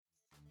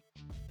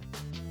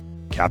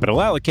Capital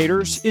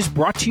Allocators is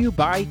brought to you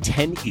by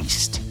 10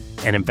 East,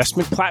 an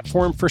investment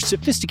platform for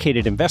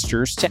sophisticated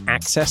investors to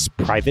access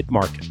private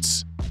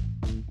markets.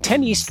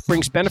 10 East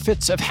brings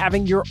benefits of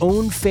having your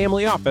own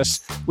family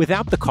office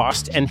without the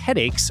cost and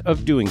headaches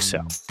of doing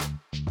so.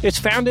 It's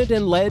founded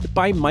and led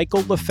by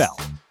Michael LaFell,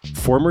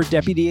 former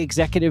Deputy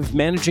Executive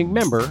Managing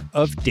Member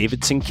of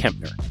Davidson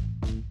Kempner.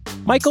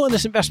 Michael and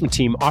his investment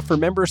team offer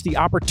members the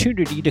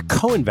opportunity to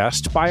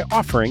co-invest by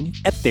offering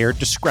at their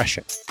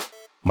discretion.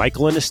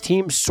 Michael and his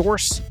team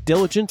source,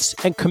 diligence,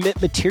 and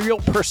commit material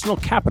personal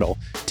capital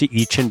to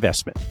each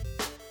investment.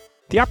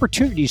 The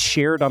opportunities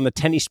shared on the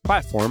 10 East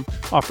platform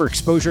offer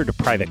exposure to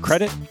private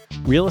credit,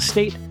 real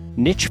estate,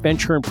 niche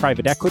venture and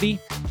private equity,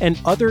 and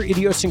other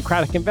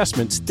idiosyncratic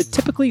investments that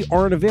typically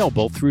aren't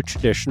available through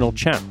traditional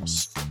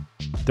channels.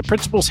 The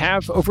principals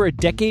have over a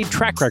decade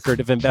track record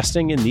of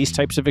investing in these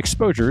types of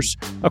exposures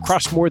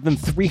across more than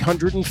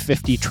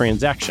 350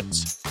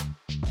 transactions.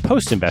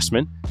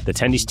 Post-investment, the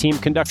 10 East team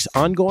conducts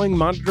ongoing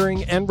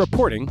monitoring and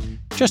reporting,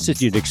 just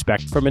as you'd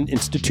expect from an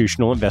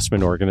institutional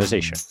investment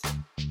organization.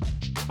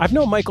 I've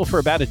known Michael for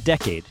about a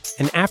decade,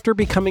 and after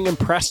becoming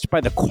impressed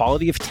by the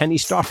quality of 10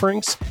 East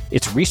offerings,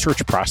 its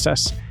research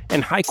process,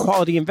 and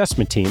high-quality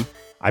investment team,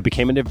 I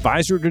became an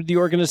advisor to the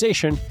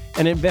organization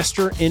and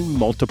investor in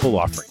multiple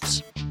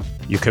offerings.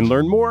 You can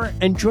learn more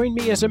and join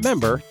me as a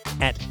member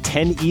at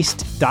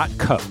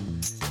 10east.co.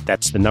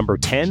 That's the number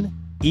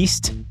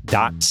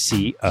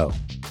 10east.co.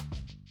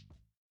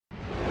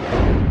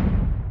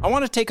 I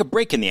want to take a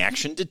break in the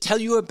action to tell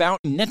you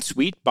about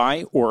NetSuite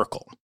by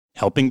Oracle,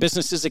 helping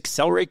businesses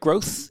accelerate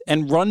growth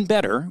and run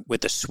better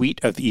with a suite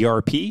of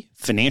ERP,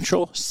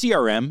 financial,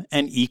 CRM,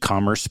 and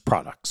e-commerce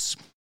products.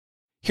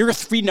 Here are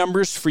three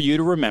numbers for you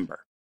to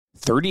remember: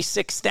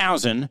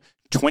 36,000,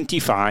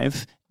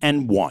 25,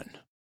 and 1.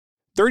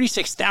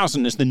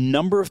 36,000 is the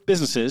number of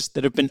businesses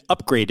that have been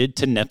upgraded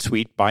to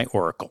NetSuite by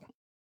Oracle.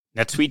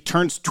 NetSuite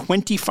turns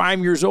 25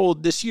 years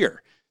old this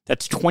year.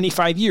 That's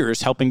 25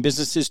 years helping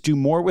businesses do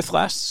more with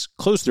less,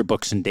 close their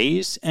books in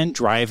days, and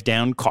drive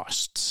down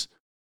costs.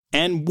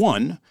 And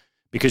 1,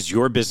 because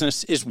your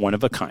business is one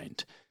of a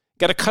kind.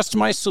 Get a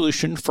customized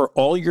solution for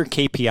all your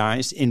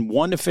KPIs in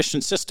one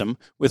efficient system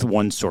with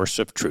one source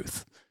of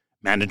truth.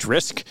 Manage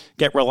risk,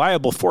 get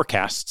reliable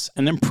forecasts,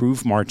 and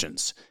improve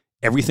margins.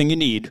 Everything you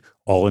need,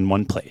 all in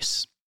one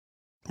place.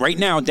 Right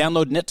now,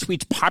 download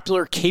NetSuite's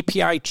popular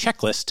KPI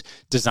checklist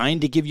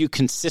designed to give you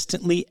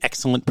consistently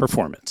excellent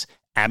performance,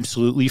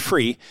 absolutely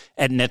free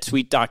at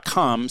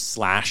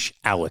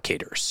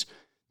netsuite.com/allocators.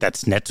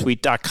 That's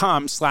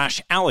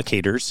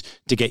netsuite.com/allocators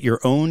to get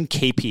your own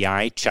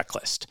KPI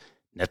checklist.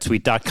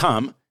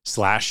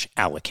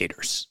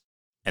 netsuite.com/allocators.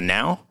 And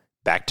now,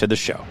 back to the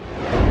show.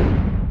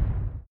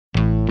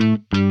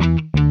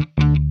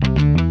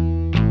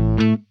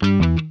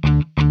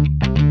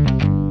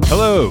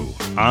 Hello,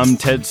 I'm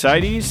Ted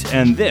Seides,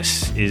 and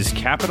this is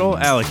Capital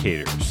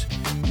Allocators.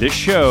 This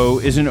show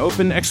is an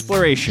open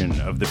exploration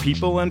of the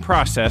people and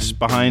process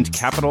behind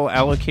capital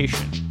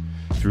allocation.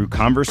 Through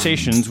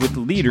conversations with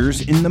leaders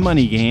in the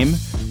money game,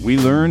 we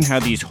learn how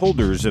these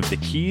holders of the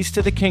keys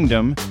to the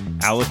kingdom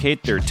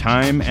allocate their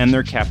time and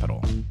their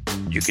capital.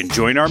 You can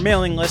join our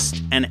mailing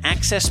list and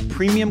access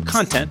premium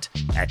content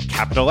at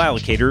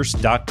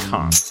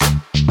capitalallocators.com.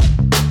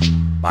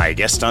 My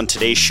guest on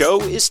today's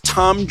show is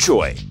Tom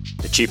Joy,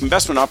 the Chief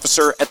Investment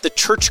Officer at the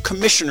Church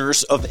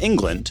Commissioners of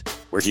England,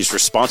 where he's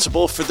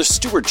responsible for the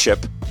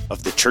stewardship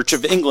of the Church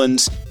of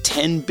England's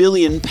 £10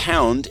 billion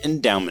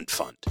endowment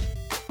fund.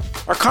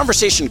 Our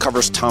conversation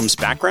covers Tom's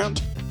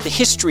background, the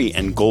history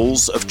and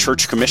goals of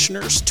church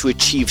commissioners to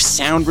achieve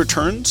sound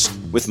returns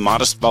with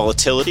modest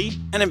volatility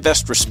and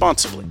invest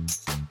responsibly.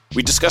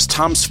 We discuss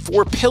Tom's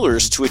 4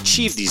 pillars to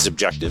achieve these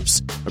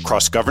objectives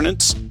across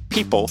governance,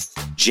 people,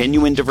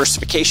 genuine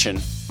diversification,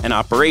 and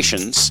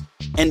operations,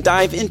 and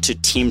dive into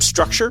team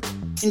structure,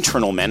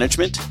 internal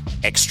management,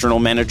 external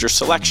manager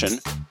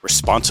selection,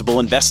 responsible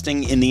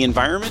investing in the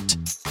environment,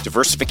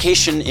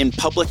 diversification in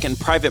public and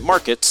private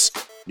markets,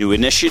 new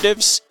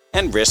initiatives,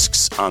 and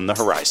risks on the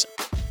horizon.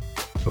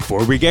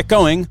 Before we get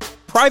going,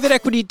 Private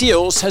Equity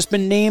Deals has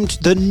been named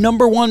the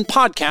 #1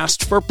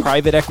 podcast for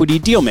private equity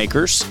deal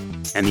makers,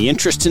 and the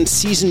interest in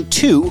Season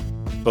 2,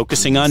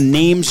 focusing on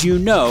names you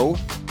know,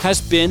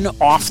 has been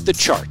off the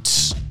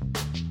charts.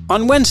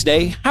 On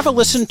Wednesday, have a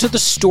listen to the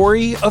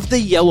story of the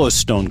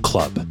Yellowstone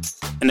Club,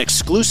 an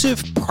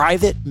exclusive,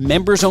 private,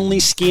 members-only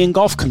ski and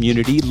golf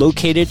community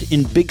located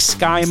in Big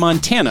Sky,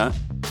 Montana,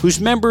 whose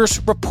members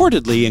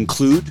reportedly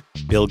include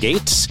Bill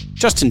Gates,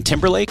 Justin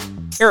Timberlake,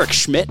 Eric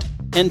Schmidt,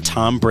 and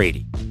Tom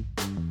Brady.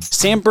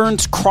 Sam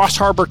Burns' Cross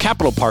Harbor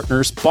Capital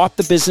Partners bought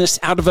the business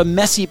out of a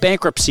messy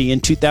bankruptcy in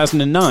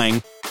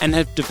 2009 and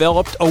have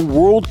developed a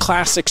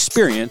world-class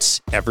experience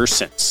ever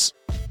since.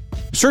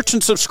 Search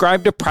and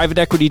subscribe to Private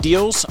Equity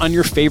Deals on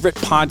your favorite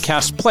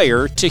podcast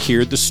player to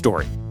hear the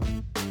story.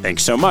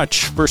 Thanks so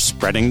much for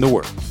spreading the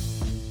word.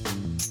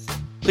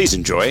 Please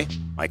enjoy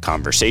my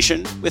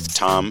conversation with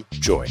Tom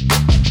Joy.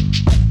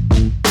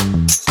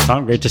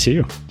 Tom, great to see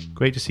you.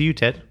 Great to see you,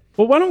 Ted.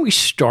 Well, why don't we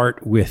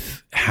start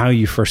with how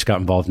you first got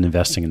involved in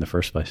investing in the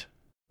first place?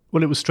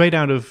 Well, it was straight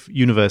out of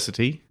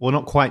university. Well,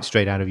 not quite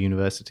straight out of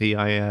university.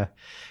 I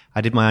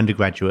did my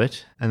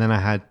undergraduate, and then I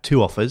had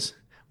two offers.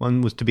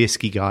 One was to be a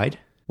ski guide.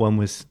 One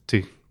was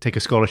to take a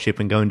scholarship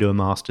and go and do a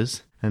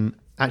master's. And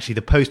actually,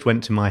 the post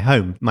went to my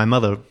home. My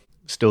mother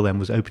still then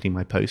was opening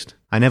my post.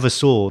 I never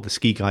saw the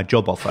ski guide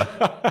job offer.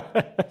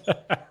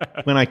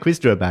 When I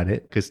quizzed her about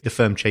it, because the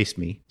firm chased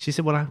me, she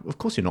said, well, of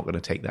course you're not going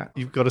to take that.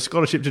 You've got a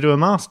scholarship to do a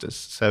master's.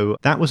 So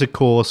that was a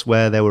course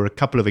where there were a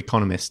couple of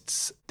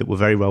economists that were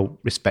very well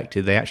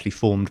respected. They actually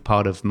formed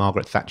part of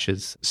Margaret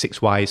Thatcher's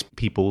 6 Wise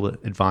people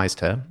that advised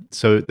her.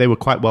 So they were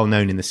quite well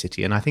known in the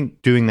city. And I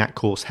think doing that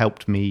course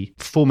helped me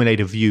formulate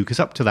a view, because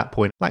up to that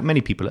point, like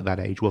many people at that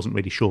age, wasn't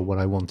really sure what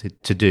I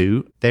wanted to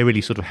do. They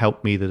really sort of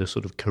helped me that a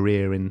sort of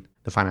career in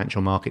the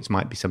financial markets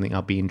might be something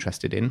I'll be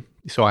interested in.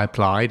 So I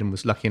applied and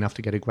was lucky enough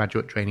to get a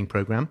graduate training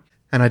program.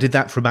 And I did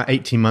that for about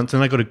 18 months.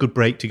 And I got a good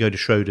break to go to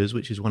Schroders,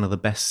 which is one of the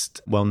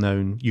best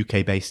well-known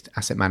UK-based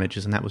asset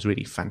managers. And that was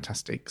really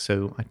fantastic.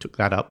 So I took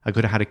that up. I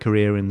could have had a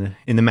career in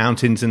the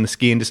mountains and the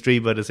ski industry.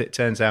 But as it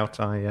turns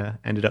out, I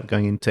ended up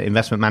going into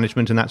investment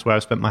management. And that's where I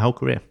spent my whole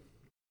career.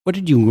 What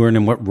did you learn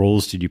and what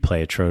roles did you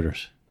play at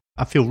Schroders?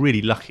 I feel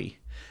really lucky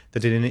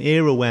that in an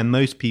era where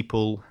most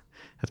people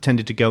have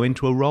tended to go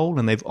into a role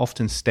and they've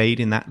often stayed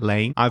in that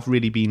lane, I've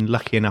really been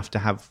lucky enough to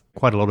have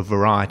quite a lot of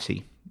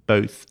variety,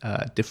 both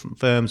different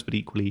firms, but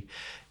equally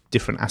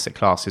different asset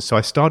classes. So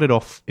I started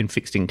off in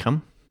fixed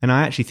income, and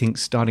I actually think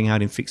starting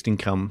out in fixed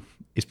income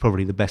is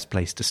probably the best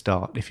place to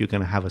start if you're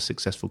going to have a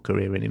successful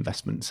career in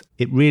investments.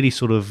 It really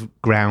sort of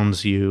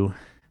grounds you,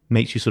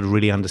 makes you sort of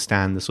really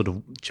understand the sort of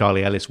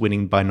Charlie Ellis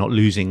winning by not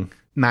losing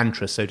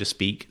mantra, so to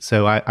speak.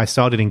 So I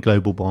started in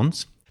global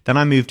bonds. Then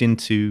I moved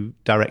into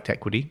direct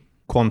equity,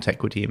 quant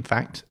equity, in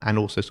fact, and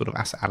also sort of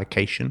asset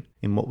allocation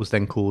in what was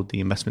then called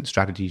the investment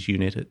strategies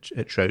unit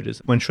at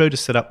Schroders. When Schroders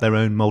set up their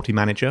own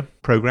multi-manager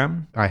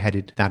program, I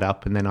headed that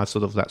up. And then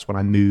that's when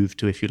I moved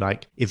to, if you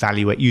like,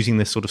 evaluate using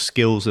the sort of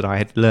skills that I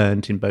had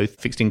learned in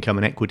both fixed income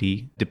and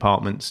equity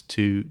departments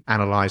to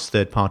analyze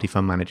third-party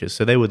fund managers.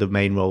 So they were the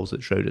main roles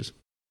at Schroders.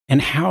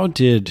 And how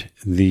did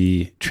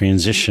the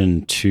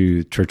transition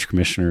to church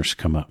commissioners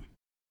come up?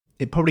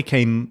 It probably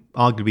came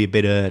arguably a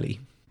bit early.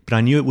 But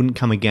I knew it wouldn't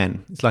come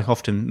again. It's like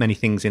often many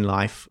things in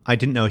life. I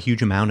didn't know a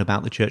huge amount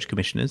about the church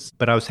commissioners,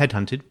 but I was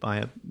headhunted by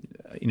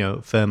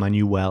a firm I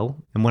knew well.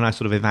 And when I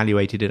sort of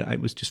evaluated it,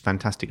 it was just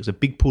fantastic. It was a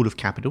big pool of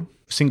capital,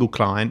 single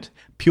client,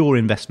 pure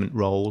investment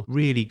role,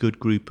 really good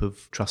group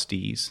of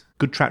trustees,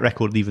 good track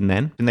record even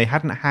then. And they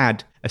hadn't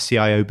had a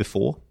CIO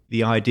before.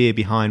 The idea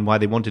behind why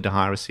they wanted to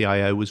hire a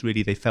CIO was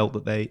really they felt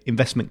that the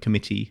investment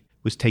committee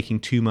was taking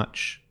too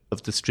much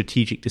of the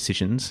strategic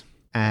decisions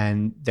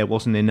and there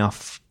wasn't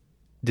enough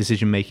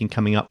decision-making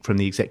coming up from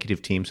the executive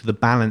team. So the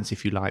balance,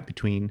 if you like,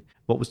 between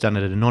what was done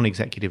at a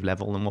non-executive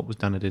level and what was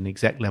done at an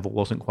exec level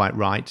wasn't quite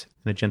right.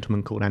 And a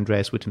gentleman called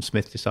Andreas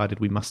Whittam-Smith decided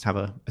we must have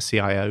a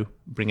CIO,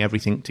 bring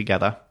everything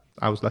together.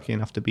 I was lucky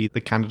enough to be the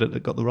candidate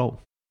that got the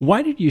role.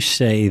 Why did you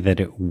say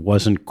that it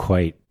wasn't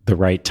quite the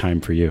right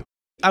time for you?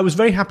 I was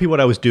very happy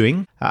what I was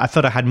doing. I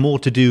thought I had more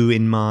to do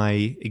in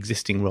my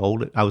existing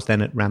role. I was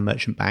then at Rand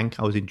Merchant Bank.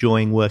 I was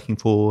enjoying working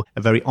for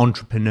a very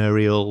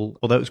entrepreneurial,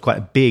 although it was quite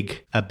a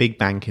big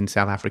bank in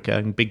South Africa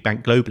and big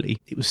bank globally,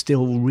 it was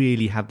still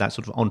really had that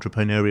sort of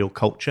entrepreneurial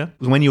culture.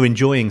 When you're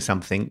enjoying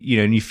something,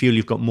 and you feel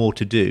you've got more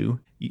to do,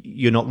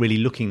 you're not really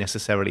looking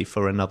necessarily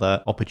for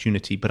another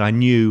opportunity. But I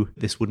knew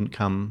this wouldn't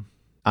come,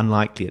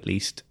 unlikely at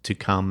least, to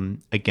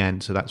come again.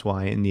 So that's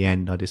why in the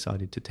end I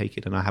decided to take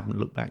it and I haven't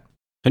looked back.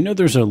 I know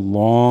there's a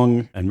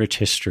long and rich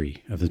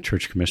history of the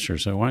church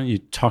commissioners. So why don't you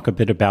talk a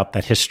bit about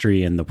that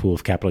history and the pool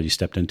of capital you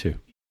stepped into?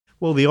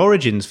 Well, the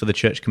origins for the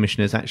church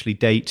commissioners actually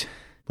date,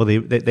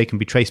 they can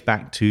be traced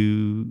back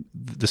to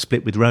the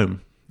split with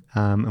Rome.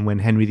 And when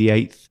Henry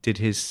VIII did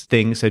his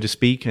thing, so to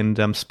speak,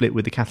 and split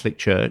with the Catholic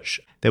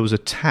Church, there was a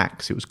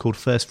tax. It was called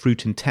first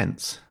fruit and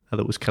tenths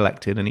that was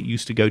collected, and it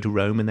used to go to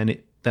Rome, and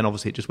then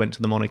obviously it just went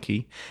to the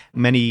monarchy.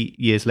 Many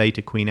years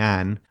later, Queen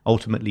Anne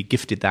ultimately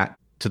gifted that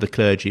to the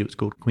clergy. It was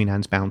called Queen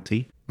Anne's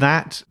Bounty.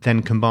 That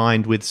then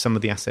combined with some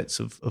of the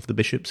assets of the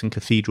bishops and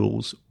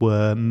cathedrals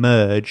were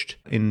merged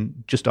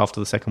in just after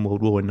the Second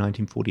World War in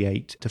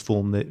 1948 to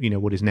form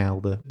what is now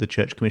the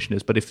Church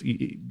Commissioners.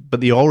 But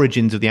the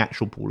origins of the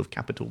actual pool of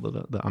capital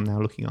that I'm now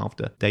looking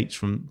after dates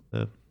from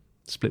the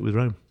split with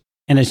Rome.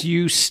 And as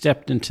you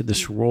stepped into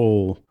this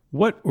role,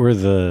 what were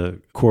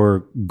the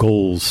core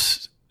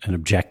goals and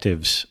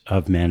objectives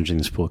of managing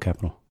this pool of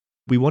capital?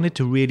 We wanted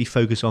to really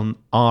focus on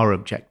our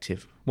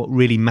objective, what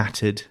really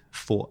mattered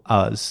for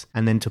us,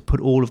 and then to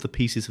put all of the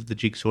pieces of the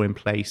jigsaw in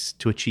place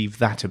to achieve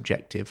that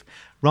objective,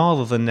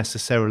 rather than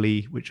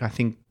necessarily, which I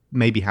think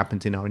maybe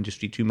happens in our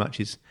industry too much,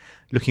 is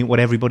looking at what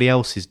everybody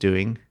else is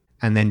doing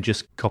and then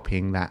just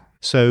copying that.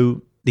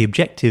 So the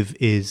objective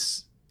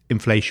is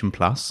inflation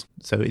plus.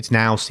 So it's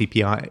now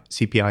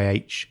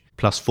CPIH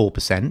plus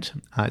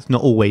 4%. It's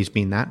not always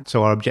been that.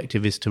 So our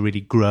objective is to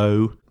really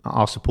grow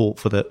our support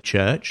for the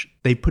church.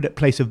 They put in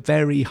place a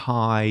very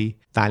high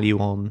value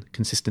on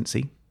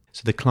consistency.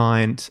 So the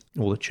client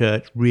or the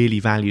church really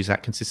values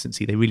that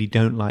consistency. They really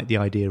don't like the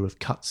idea of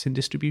cuts in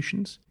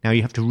distributions. Now,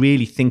 you have to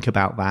really think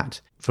about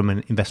that from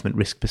an investment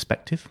risk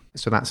perspective.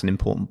 So that's an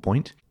important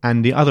point.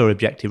 And the other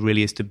objective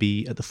really is to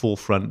be at the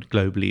forefront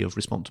globally of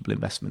responsible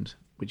investment,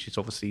 which is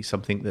obviously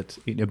something that,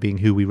 being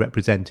who we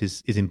represent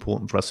is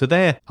important for us. So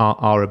there are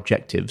our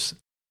objectives.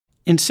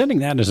 In setting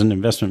that as an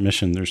investment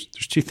mission, there's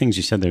two things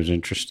you said that was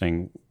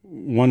interesting.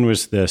 One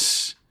was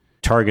this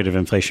target of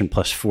inflation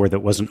 +4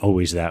 that wasn't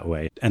always that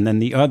way. And then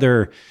the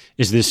other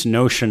is this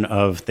notion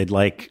of they'd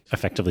like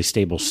effectively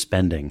stable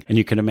spending. And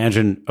you can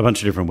imagine a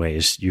bunch of different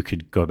ways you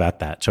could go about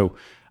that. So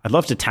I'd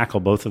love to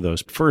tackle both of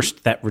those.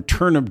 First, that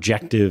return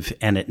objective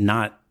and it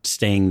not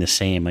staying the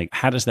same. Like,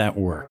 how does that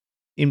work?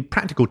 In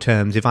practical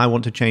terms, if I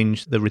want to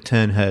change the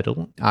return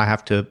hurdle, I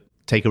have to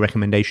take a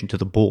recommendation to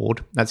the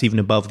board. That's even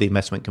above the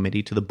investment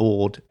committee, to the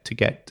board to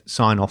get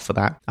sign off for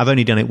that. I've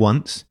only done it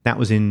once. That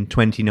was in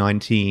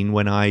 2019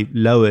 when I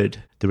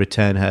lowered the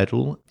return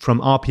hurdle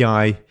from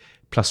RPI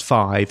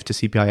 +5 to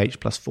CPIH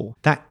 +4.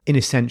 That, in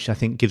a sense, I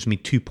think gives me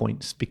 2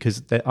 points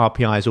because the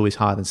RPI is always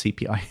higher than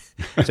CPI.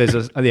 So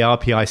there's the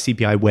RPI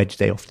CPI wedge,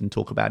 they often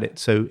talk about it.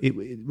 So it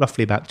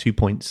roughly about 2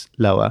 points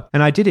lower.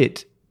 And I did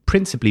it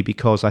principally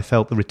because I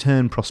felt the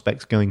return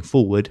prospects going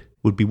forward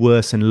would be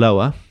worse and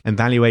lower, and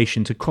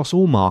valuations across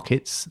all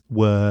markets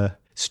were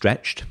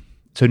stretched.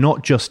 So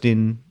not just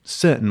in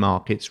certain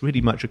markets,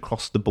 really much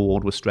across the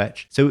board were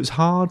stretched. So it was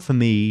hard for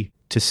me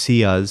to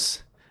see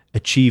us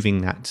achieving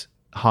that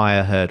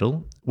higher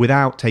hurdle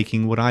without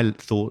taking what I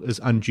thought as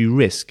undue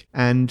risk.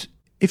 And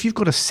if you've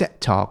got a set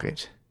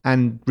target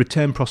and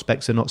return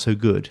prospects are not so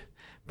good,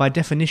 by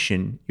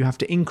definition, you have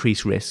to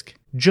increase risk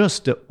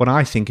just at what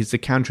I think is the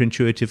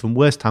counterintuitive and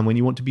worst time when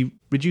you want to be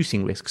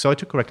reducing risk. So I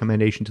took a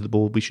recommendation to the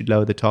board, we should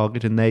lower the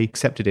target, and they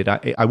accepted it.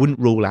 I wouldn't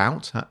rule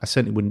out, I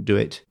certainly wouldn't do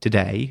it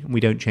today. We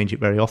don't change it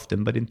very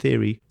often, but in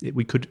theory,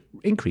 we could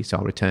increase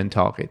our return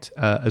target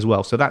as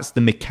well. So that's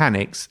the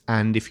mechanics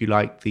and, if you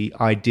like, the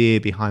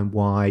idea behind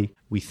why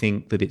we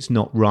think that it's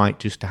not right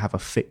just to have a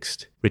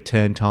fixed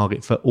return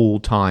target for all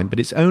time. But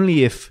it's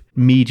only if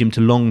medium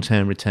to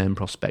long-term return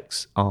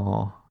prospects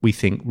are, we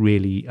think,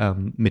 really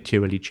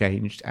materially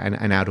changed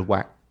and out of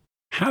whack.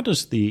 How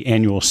does the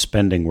annual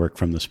spending work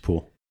from this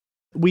pool?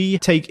 We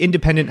take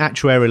independent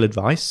actuarial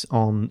advice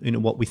on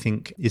what we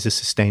think is a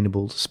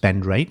sustainable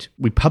spend rate.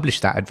 We publish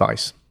that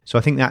advice. So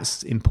I think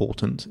that's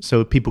important.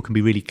 So people can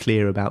be really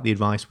clear about the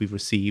advice we've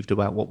received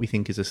about what we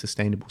think is a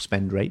sustainable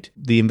spend rate.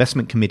 The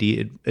investment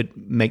committee it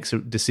makes a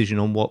decision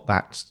on what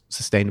that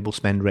sustainable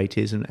spend rate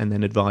is and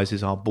then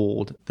advises our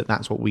board that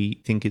that's what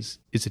we think is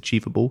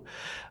achievable.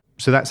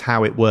 So that's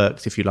how it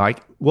works, if you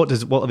like. What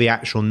are the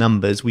actual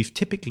numbers? We've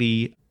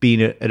typically been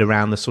at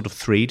around the sort of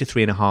 3 to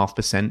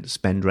 3.5%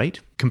 spend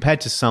rate.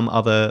 Compared to some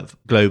other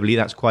globally,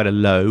 that's quite a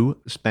low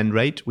spend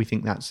rate. We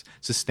think that's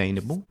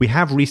sustainable. We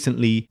have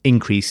recently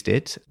increased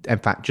it. In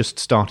fact, just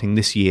starting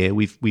this year,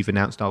 we've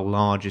announced our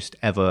largest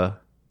ever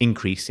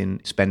increase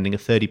in spending, a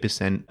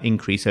 30%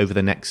 increase over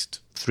the next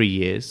 3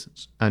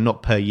 years,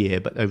 not per year,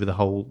 but over the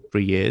whole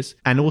 3 years.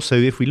 And also,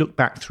 if we look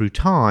back through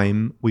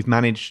time, we've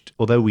managed,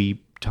 although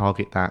we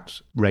target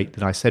that rate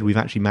that I said, we've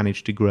actually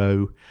managed to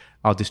grow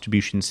our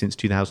distribution since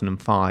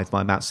 2005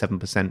 by about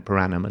 7% per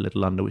annum, a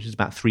little under, which is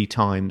about 3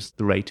 times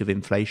the rate of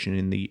inflation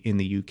in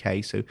the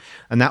UK. So,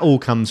 and that all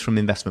comes from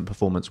investment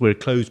performance. We're a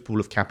closed pool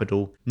of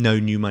capital, no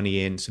new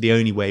money in. So the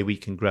only way we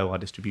can grow our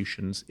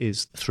distributions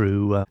is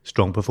through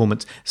strong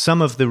performance.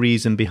 Some of the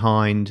reason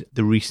behind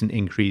the recent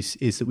increase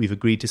is that we've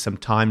agreed to some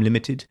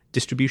time-limited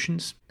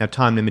distributions. Now,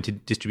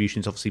 time-limited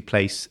distributions obviously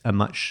place a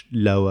much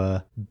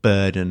lower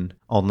burden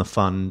on the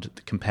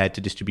fund compared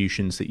to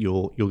distributions that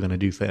you're going to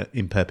do for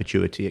in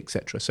perpetuity,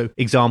 etc. So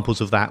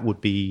examples of that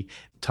would be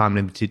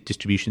time-limited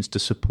distributions to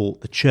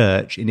support the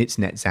church in its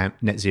net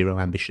zero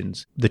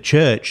ambitions. The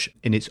church,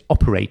 in its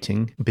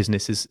operating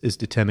business, is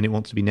determined it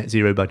wants to be net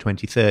zero by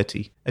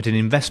 2030. At an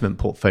investment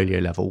portfolio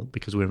level,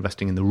 because we're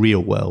investing in the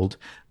real world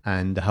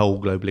and the whole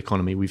global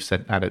economy, we've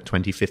set that at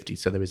 2050,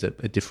 so there is a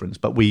difference.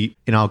 But we,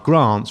 in our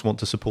grants, want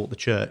to support the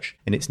church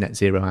in its net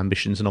zero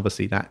ambitions, and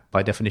obviously that,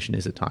 by definition,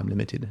 is a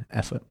time-limited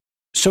effort.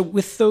 So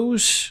with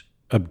those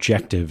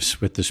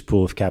objectives, with this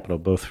pool of capital,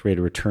 both rate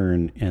of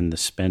return and the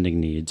spending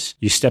needs,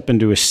 you step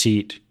into a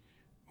seat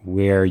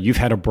where you've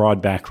had a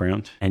broad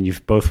background and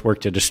you've both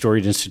worked at a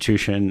storied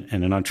institution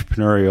and an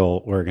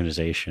entrepreneurial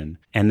organization.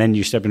 And then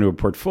you step into a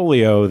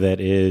portfolio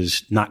that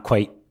is not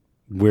quite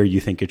where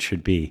you think it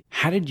should be.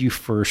 How did you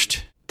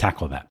first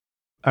tackle that?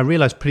 I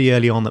realized pretty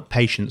early on that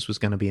patience was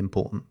going to be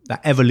important,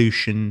 that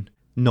evolution,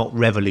 not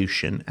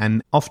revolution.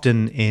 And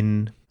often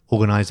in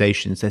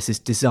organizations, there's this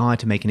desire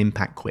to make an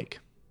impact quick.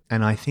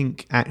 And I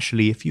think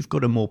actually, if you've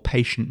got a more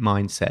patient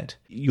mindset,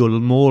 you're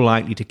more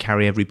likely to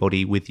carry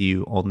everybody with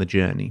you on the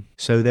journey.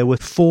 So there were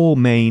 4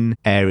 main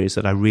areas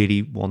that I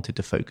really wanted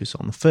to focus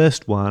on. The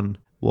first one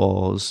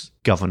was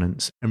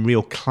governance and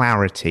real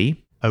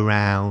clarity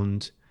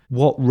around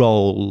what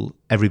role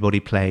everybody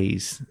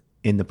plays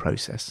in the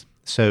process.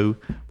 So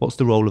what's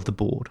the role of the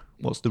board?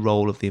 What's the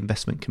role of the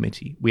investment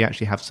committee? We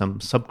actually have some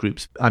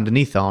subgroups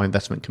underneath our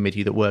investment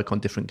committee that work on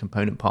different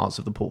component parts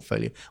of the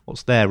portfolio.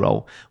 What's their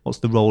role? What's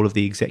the role of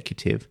the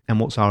executive? And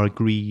what's our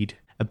agreed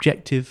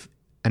objective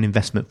and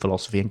investment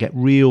philosophy, and get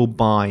real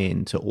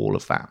buy-in to all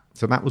of that.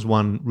 So that was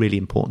one really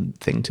important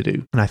thing to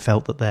do. And I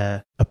felt that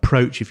their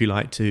approach, if you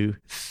like, to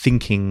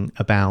thinking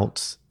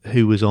about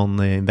who was on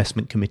the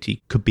investment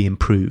committee could be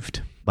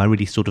improved by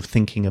really sort of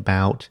thinking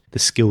about the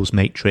skills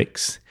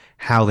matrix,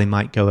 how they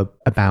might go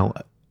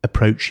about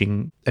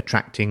approaching,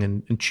 attracting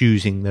and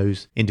choosing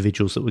those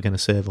individuals that were going to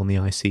serve on the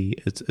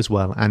IC as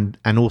well. And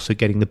also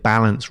getting the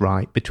balance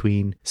right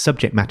between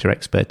subject matter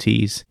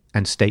expertise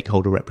and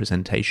stakeholder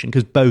representation,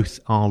 because both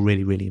are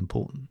really, really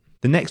important.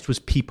 The next was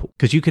people,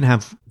 because you can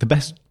have the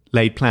best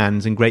laid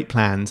plans and great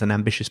plans and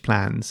ambitious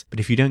plans, but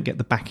if you don't get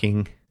the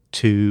backing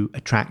to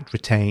attract,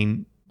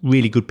 retain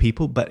really good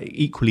people, but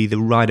equally the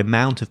right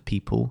amount of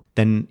people,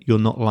 then you're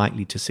not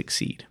likely to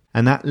succeed.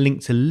 And that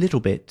links a little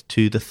bit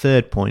to the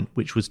third point,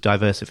 which was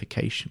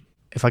diversification.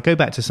 If I go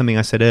back to something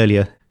I said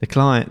earlier,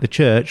 the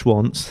church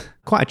wants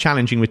quite a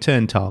challenging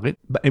return target,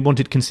 but it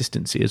wanted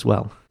consistency as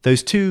well.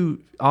 Those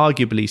two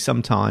arguably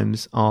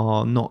sometimes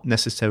are not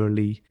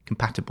necessarily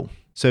compatible.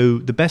 So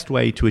the best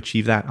way to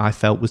achieve that, I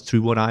felt, was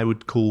through what I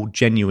would call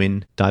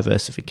genuine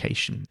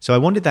diversification. So I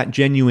wanted that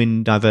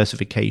genuine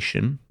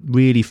diversification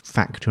really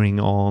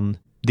factoring on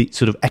the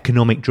sort of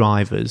economic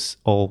drivers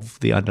of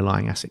the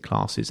underlying asset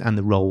classes and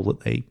the role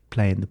that they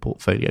play in the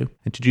portfolio.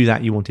 And to do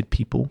that, you wanted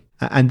people.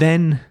 And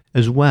then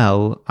as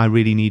well, I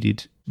really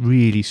needed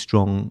really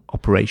strong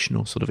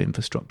operational sort of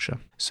infrastructure.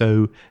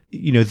 So,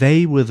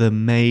 they were the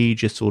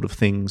major sort of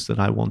things that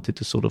I wanted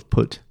to sort of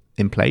put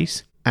in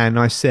place. And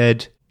I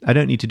said, I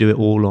don't need to do it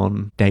all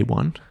on day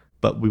one,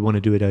 but we want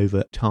to do it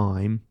over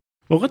time.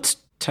 Well, let's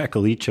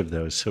tackle each of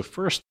those. So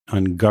first,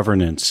 on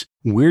governance,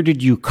 where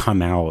did you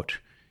come out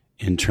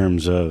in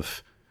terms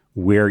of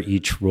where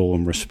each role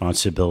and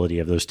responsibility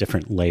of those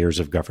different layers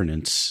of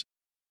governance?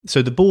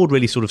 So the board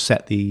really sort of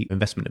set the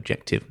investment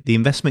objective. The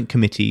investment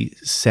committee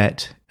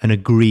set and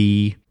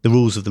agree the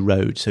rules of the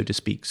road, so to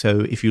speak. So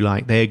if you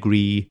like, they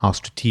agree our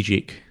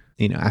strategic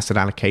asset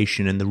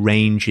allocation and the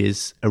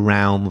ranges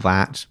around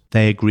that.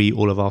 They agree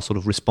all of our sort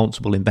of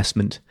responsible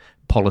investment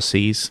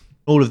policies.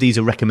 All of these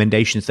are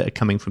recommendations that are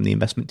coming from the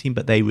investment team,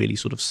 but they really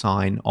sort of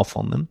sign off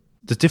on them.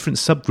 There's different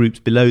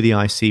subgroups below the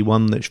IC,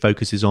 one that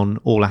focuses on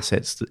all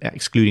assets,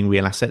 excluding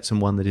real assets, and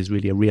one that is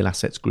really a real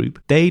assets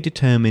group. They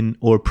determine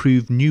or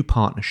approve new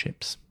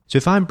partnerships. So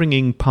if I'm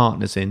bringing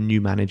partners in,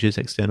 new managers,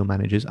 external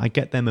managers, I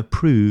get them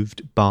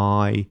approved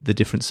by the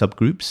different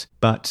subgroups.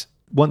 But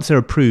once they're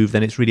approved,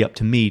 then it's really up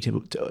to me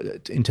to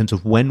in terms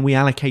of when we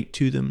allocate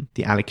to them,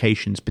 the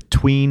allocations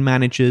between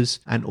managers,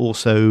 and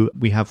also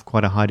we have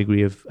quite a high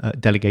degree of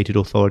delegated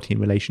authority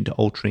in relation to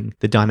altering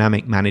the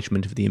dynamic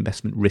management of the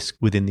investment risk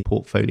within the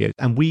portfolio.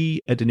 And we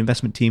at an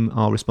investment team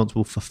are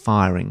responsible for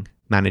firing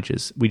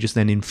managers. We just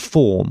then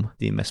inform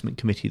the investment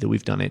committee that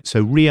we've done it.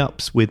 So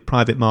re-ups with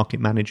private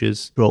market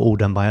managers are all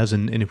done by us.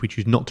 And if we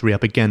choose not to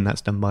re-up again, that's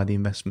done by the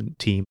investment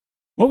team.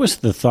 What was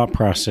the thought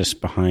process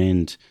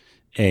behind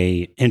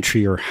a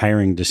entry or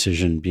hiring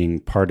decision being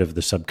part of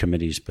the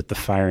subcommittees, but the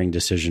firing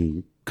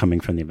decision coming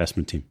from the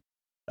investment team?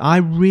 I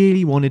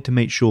really wanted to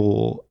make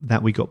sure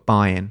that we got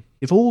buy-in.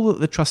 If all that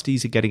the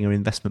trustees are getting are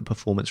investment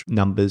performance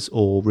numbers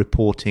or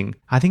reporting,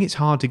 I think it's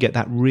hard to get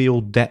that real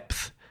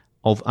depth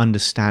of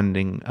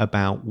understanding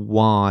about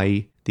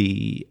why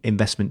the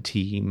investment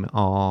team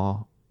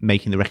are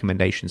making the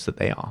recommendations that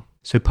they are.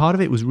 So part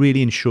of it was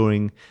really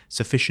ensuring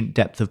sufficient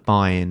depth of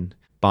buy-in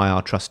by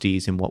our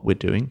trustees in what we're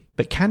doing.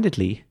 But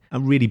candidly,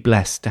 I'm really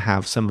blessed to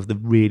have some of the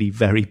really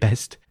very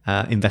best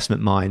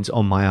investment minds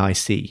on my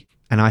IC.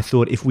 And I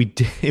thought if we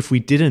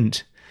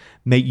didn't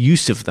make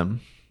use of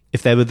them,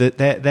 if they were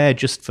they're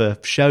just for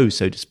show,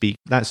 so to speak,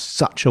 that's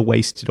such a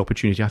wasted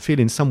opportunity. I feel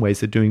in some ways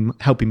they're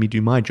helping me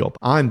do my job.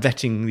 I'm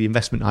vetting the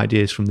investment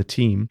ideas from the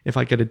team. If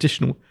I get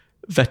additional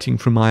vetting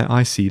from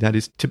my IC, that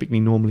is typically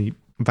normally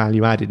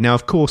value added. Now,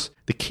 of course,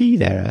 the key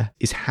there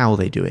is how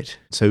they do it.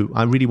 So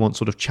I really want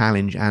sort of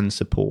challenge and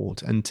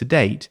support. And to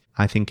date,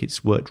 I think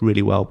it's worked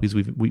really well because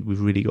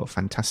we've really got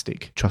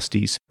fantastic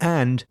trustees,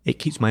 and it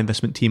keeps my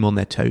investment team on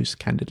their toes,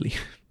 candidly.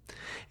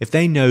 If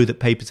they know that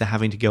papers are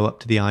having to go up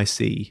to the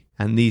IC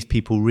and these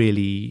people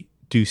really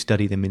do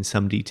study them in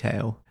some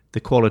detail, the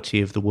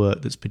quality of the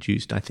work that's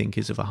produced, I think,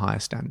 is of a higher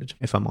standard,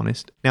 if I'm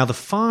honest. Now, the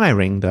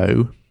firing,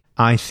 though,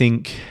 I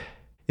think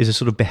is a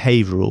sort of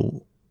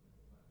behavioural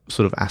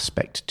sort of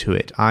aspect to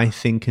it. I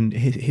think, and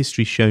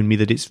history's shown me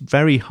that it's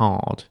very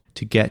hard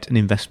to get an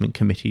investment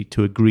committee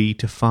to agree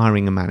to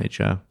firing a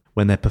manager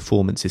when their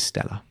performance is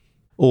stellar,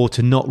 or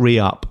to not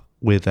re-up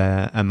with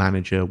a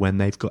manager when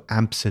they've got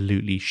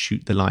absolutely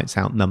shoot the lights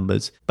out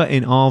numbers. But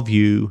in our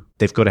view,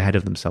 they've got ahead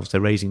of themselves. They're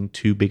raising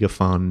too big a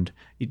fund.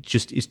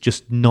 It's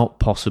just not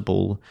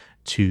possible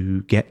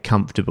to get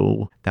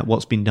comfortable that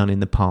what's been done in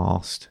the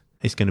past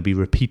is going to be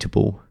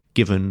repeatable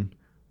given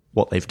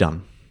what they've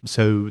done.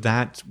 So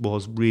that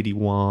was really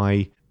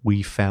why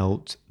we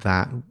felt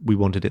that we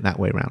wanted it that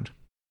way around.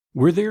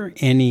 Were there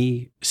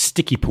any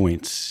sticky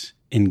points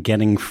in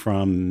getting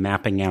from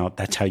mapping out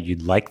that's how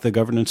you'd like the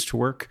governance to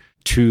work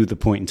to the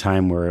point in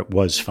time where it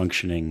was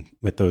functioning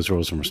with those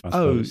roles and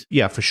responsibilities? Oh,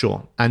 yeah, for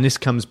sure. And this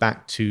comes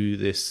back to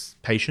this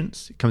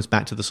patience. It comes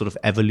back to the sort of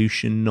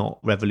evolution, not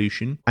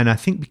revolution. And I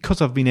think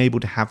because I've been able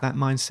to have that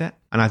mindset,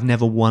 and I've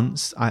never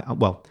once,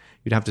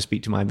 you'd have to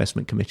speak to my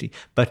investment committee,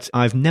 but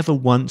I've never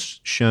once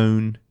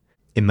shown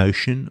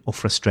emotion or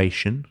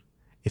frustration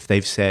if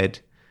they've said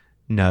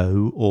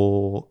no,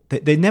 or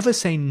they never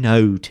say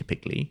no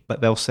typically, but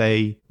they'll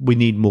say, we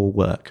need more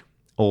work,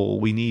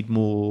 or we need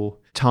more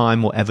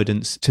time or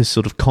evidence to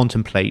sort of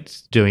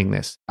contemplate doing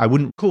this. I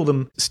wouldn't call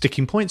them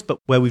sticking points, but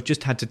where we've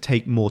just had to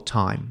take more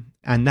time,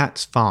 and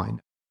that's fine.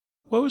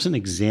 What was an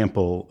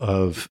example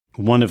of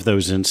one of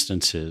those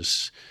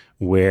instances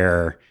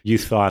where you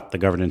thought the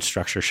governance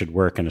structure should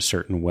work in a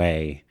certain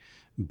way,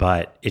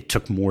 but it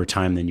took more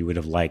time than you would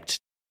have liked?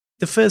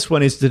 The first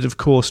one is that, of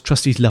course,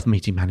 trustees love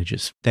meeting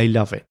managers. They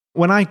love it.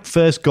 When I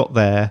first got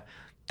there,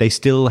 they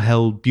still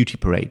held beauty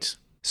parades.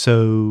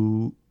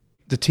 So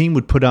the team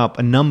would put up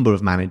a number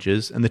of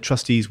managers and the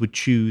trustees would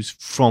choose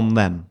from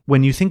them.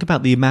 When you think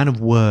about the amount of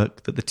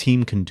work that the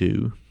team can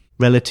do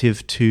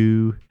relative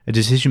to a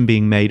decision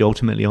being made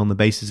ultimately on the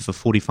basis of a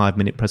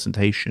 45-minute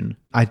presentation,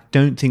 I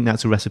don't think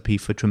that's a recipe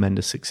for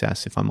tremendous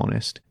success, if I'm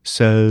honest.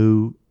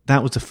 So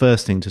that was the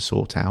first thing to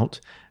sort out.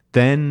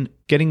 Then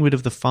getting rid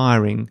of the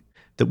firing,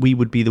 that we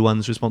would be the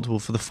ones responsible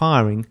for the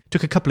firing,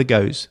 took a couple of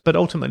goes. But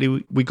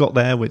ultimately, we got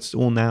there. It's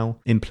all now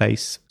in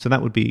place. So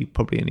that would be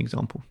probably an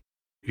example.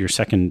 Your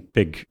second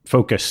big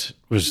focus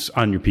was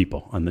on your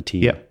people, on the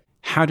team. Yeah.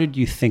 How did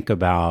you think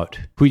about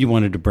who you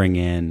wanted to bring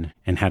in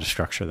and how to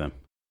structure them?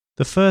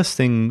 The first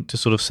thing to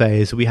sort of say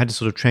is that we had to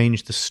sort of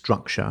change the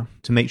structure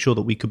to make sure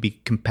that we could be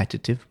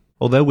competitive.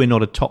 Although we're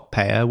not a top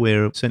payer,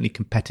 we're certainly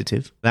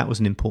competitive. That was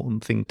an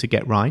important thing to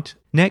get right.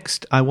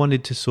 Next, I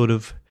wanted to sort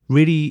of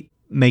really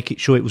make it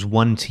sure it was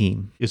one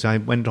team. As I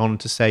went on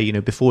to say,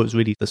 before it was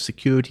really the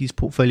securities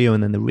portfolio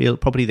and then the real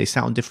property, they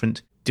sat on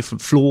different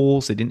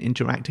floors. They didn't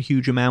interact a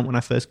huge amount when I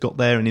first got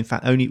there. And in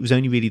fact, it was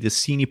only really the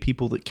senior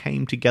people that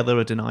came together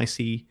at an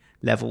IC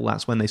level.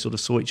 That's when they sort of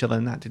saw each other,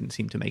 and that didn't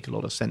seem to make a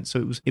lot of sense.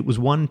 So it was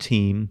one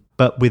team,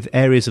 but with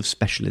areas of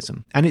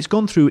specialism. And it's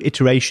gone through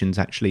iterations,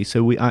 actually.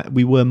 So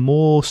we were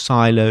more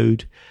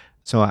siloed.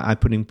 So I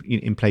put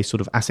in place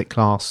sort of asset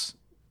class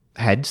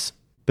heads,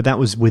 but that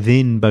was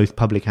within both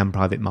public and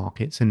private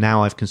markets. And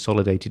now I've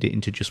consolidated it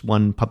into just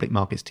one public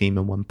markets team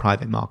and one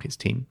private markets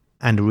team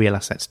and a real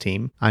assets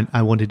team. And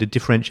I wanted to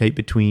differentiate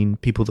between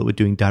people that were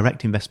doing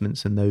direct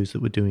investments and those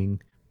that were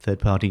doing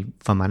third-party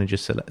fund manager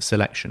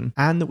selection,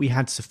 and that we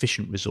had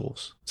sufficient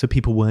resource so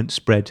people weren't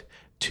spread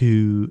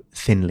too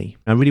thinly.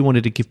 I really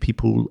wanted to give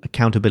people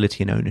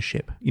accountability and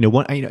ownership,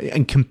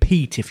 and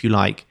compete, if you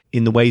like,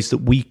 in the ways that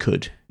we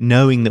could,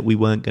 knowing that we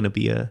weren't going to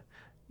be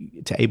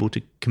able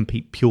to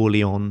compete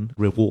purely on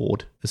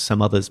reward as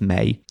some others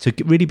may. So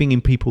really bringing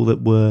people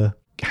that were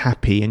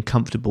happy and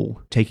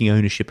comfortable taking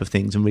ownership of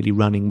things and really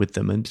running with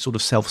them, and sort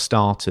of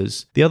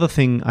self-starters. The other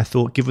thing I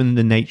thought, given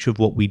the nature of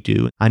what we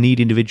do, I need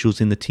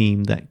individuals in the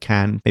team that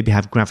can maybe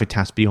have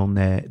gravitas beyond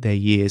their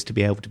years to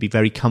be able to be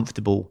very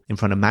comfortable in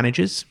front of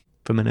managers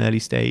from an early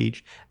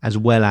stage, as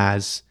well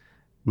as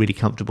really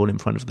comfortable in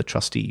front of the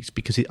trustees,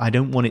 because I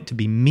don't want it to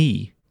be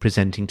me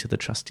presenting to the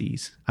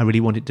trustees. I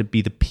really want it to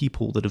be the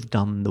people that have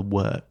done the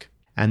work,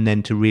 and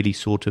then to really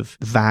sort of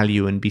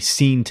value and be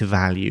seen to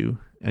value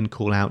and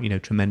call out,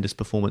 tremendous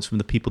performance from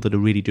the people that are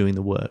really doing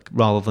the work,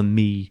 rather than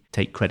me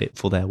take credit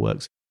for their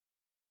works.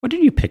 What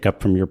did you pick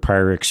up from your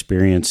prior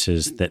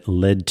experiences that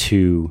led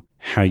to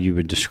how you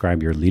would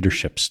describe your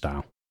leadership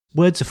style?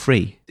 Words are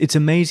free. It's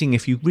amazing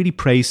if you really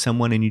praise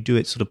someone and you do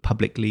it sort of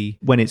publicly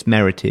when it's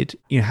merited,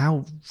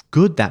 how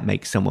good that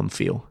makes someone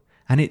feel.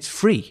 And it's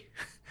free.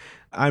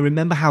 I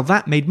remember how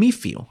that made me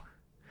feel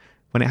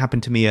when it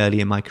happened to me early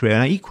in my career.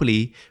 And I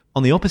equally,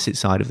 on the opposite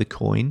side of the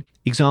coin,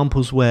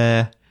 examples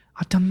where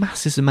I've done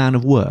massive amount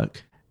of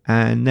work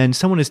and then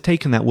someone has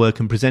taken that work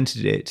and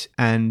presented it,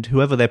 and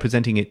whoever they're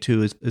presenting it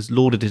to has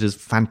lauded it as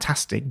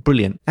fantastic,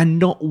 brilliant. And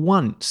not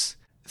once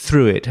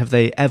through it have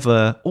they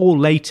ever, or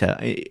later,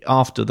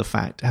 after the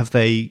fact, have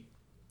they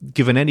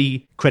given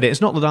any credit.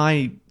 It's not that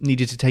I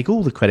needed to take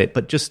all the credit,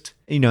 but just,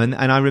 and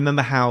I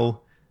remember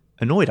how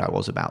annoyed I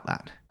was about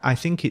that. I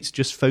think it's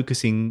just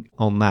focusing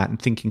on that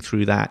and thinking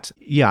through that.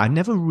 Yeah, I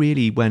never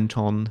really went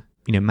on,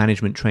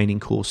 management training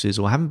courses,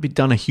 or haven't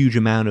done a huge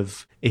amount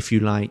of, if you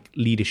like,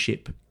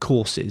 leadership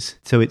courses.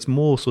 So it's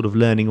more sort of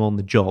learning on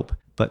the job.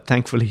 But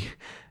thankfully,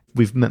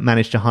 we've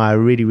managed to hire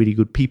really, really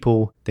good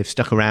people. They've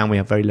stuck around. We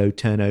have very low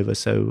turnover.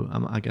 So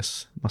I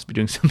guess must be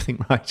doing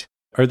something right.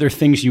 Are there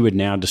things you would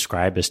now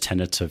describe as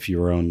tenets of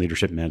your own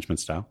leadership management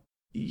style?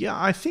 Yeah,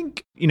 I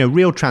think,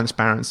 real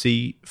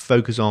transparency,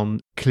 focus on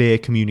clear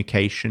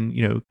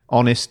communication,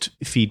 honest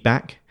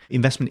feedback.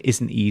 Investment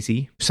isn't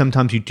easy.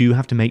 Sometimes you do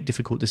have to make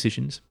difficult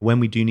decisions. When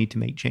we do need to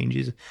make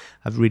changes,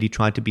 I've really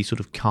tried to be sort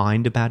of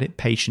kind about it,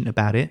 patient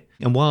about it.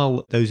 And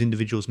while those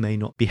individuals may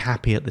not be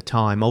happy at the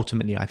time,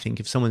 ultimately, I think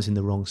if someone's in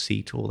the wrong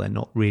seat or they're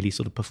not really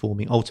sort of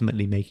performing,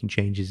 ultimately making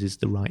changes is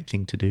the right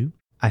thing to do.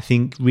 I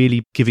think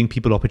really giving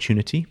people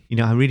opportunity.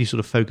 I really sort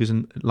of focus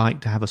and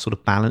like to have a sort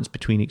of balance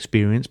between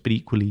experience, but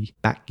equally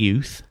back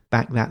youth,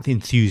 back that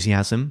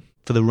enthusiasm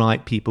for the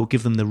right people,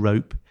 give them the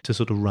rope to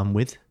sort of run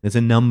with. There's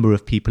a number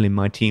of people in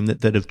my team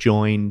that have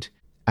joined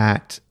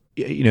at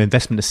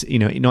investment,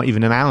 not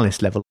even an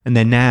analyst level, and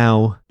they're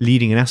now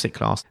leading an asset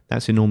class.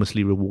 That's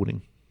enormously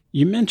rewarding.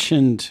 You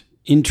mentioned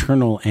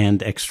internal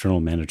and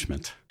external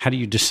management. How do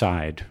you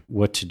decide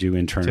what to do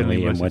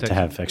internally and what to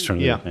have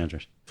external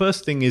managers?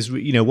 First thing is,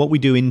 what we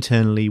do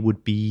internally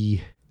would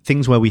be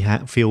things where we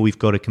feel we've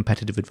got a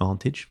competitive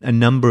advantage. A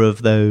number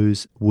of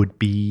those would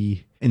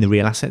be in the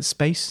real asset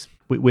space.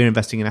 We're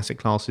investing in asset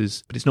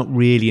classes, but it's not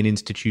really an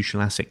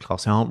institutional asset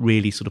class. There aren't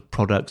really sort of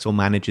products or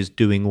managers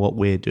doing what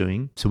we're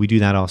doing. So we do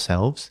that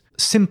ourselves.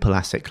 Simple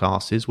asset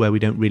classes where we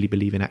don't really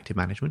believe in active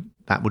management.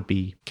 That would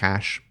be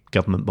cash,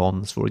 government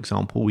bonds, for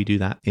example. We do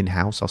that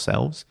in-house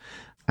ourselves.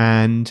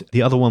 And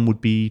the other one would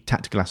be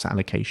tactical asset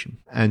allocation.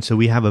 And so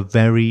we have a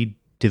very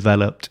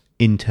developed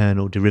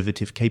internal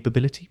derivative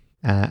capability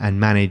and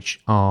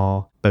manage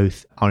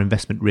both our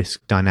investment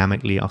risk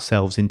dynamically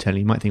ourselves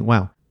internally. You might think,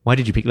 wow, why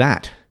did you pick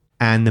that?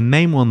 And the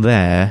main one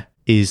there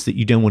is that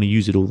you don't want to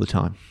use it all the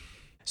time.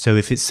 So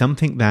if it's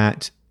something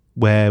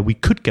where we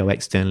could go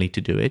externally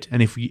to do it,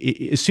 and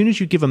as soon as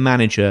you give a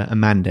manager a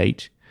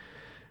mandate,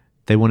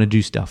 they want to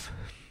do stuff.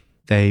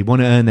 They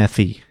want to earn their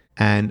fee.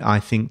 And I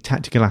think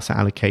tactical asset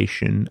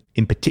allocation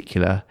in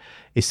particular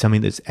is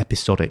something that's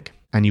episodic.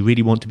 And you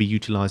really want to be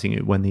utilizing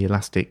it when the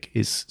elastic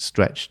is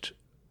stretched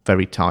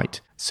very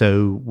tight.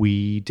 So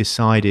we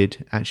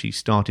started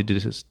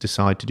to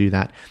decide to do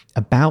that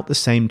about the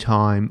same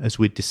time as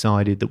we'd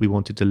decided that we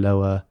wanted to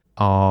lower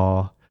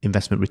our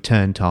investment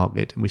return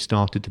target. And we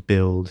started to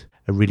build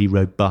a really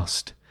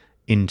robust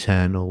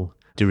internal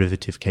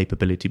derivative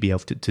capability to be able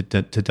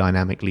to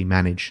dynamically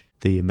manage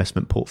the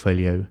investment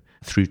portfolio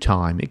through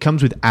time. It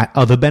comes with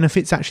other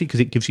benefits, actually, because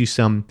it gives you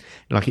some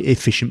like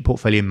efficient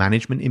portfolio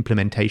management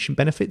implementation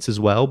benefits as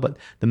well. But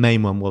the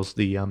main one was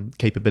the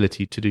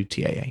capability to do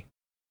TAA.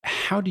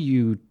 How do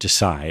you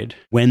decide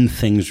when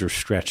things are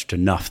stretched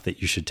enough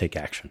that you should take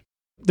action?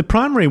 The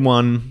primary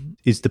one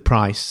is the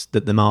price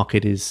that the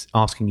market is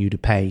asking you to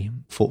pay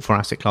for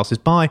asset classes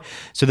by.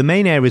 So the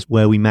main areas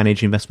where we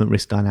manage investment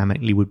risk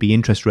dynamically would be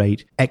interest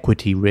rate,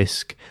 equity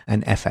risk,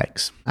 and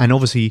FX. And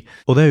obviously,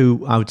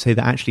 although I would say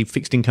that actually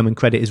fixed income and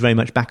credit is very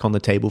much back on the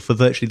table, for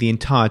virtually the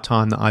entire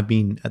time that I've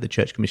been at the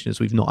Church Commissioners,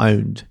 we've not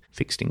owned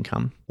fixed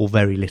income or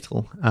very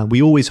little.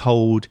 We always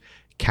hold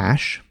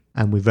cash.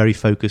 And we're very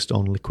focused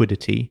on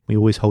liquidity. We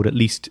always hold at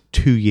least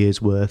 2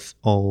 years worth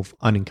of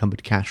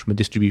unencumbered cash from a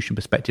distribution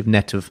perspective,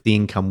 net of the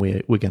income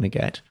we're going to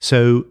get.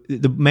 So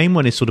the main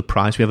one is sort of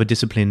price. We have a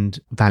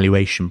disciplined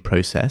valuation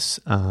process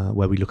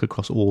where we look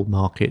across all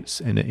markets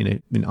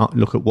and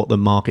look at what the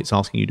market's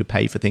asking you to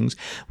pay for things.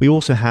 We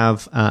also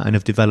have and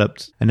have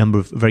developed a number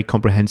of very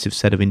comprehensive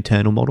set of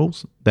internal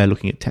models. They're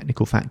looking at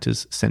technical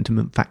factors,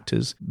 sentiment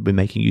factors. We're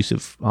making use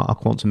of our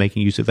quants are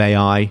making use of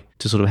AI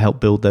to sort of help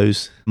build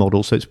those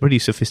models. So it's a pretty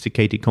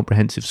sophisticated,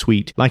 comprehensive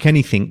suite. Like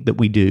anything that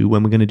we do,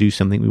 when we're going to do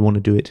something, we want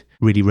to do it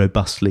really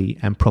robustly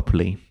and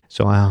properly.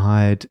 So I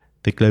hired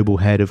the global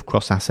head of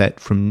cross-asset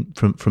from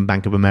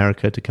Bank of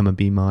America to come and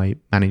be my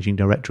managing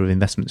director of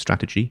investment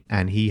strategy.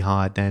 And he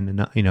hired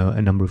then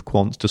a number of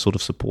quants to sort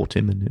of support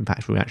him. And in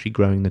fact, we're actually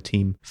growing the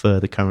team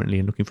further currently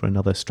and looking for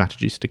another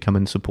strategist to come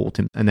and support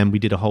him. And then we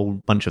did a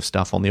whole bunch of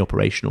stuff on the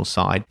operational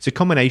side. It's a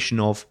combination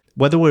of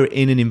whether we're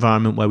in an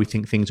environment where we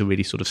think things are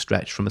really sort of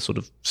stretched from a sort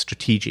of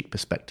strategic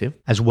perspective,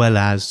 as well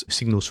as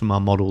signals from our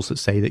models that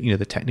say that,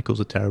 the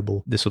technicals are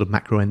terrible, the sort of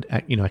macro and,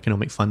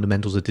 economic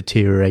fundamentals are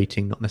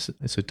deteriorating, not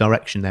necessarily. So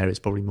direction there is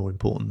probably more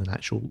important than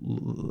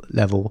actual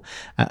level,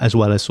 as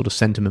well as sort of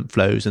sentiment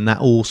flows. And that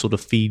all sort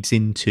of feeds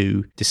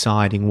into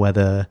deciding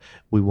whether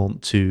we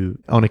want to,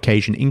 on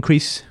occasion,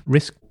 increase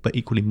risk, but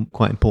equally,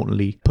 quite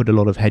importantly, put a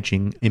lot of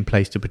hedging in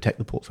place to protect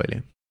the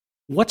portfolio.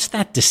 What's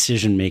that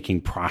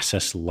decision-making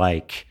process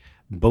like,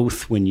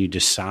 both when you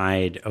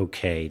decide,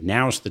 okay,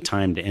 now's the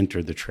time to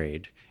enter the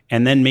trade,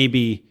 and then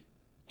maybe,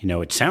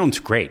 it sounds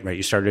great, right?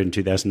 You started in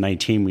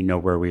 2019, we know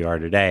where we are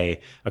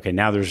today. Okay,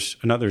 now there's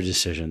another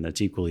decision that's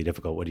equally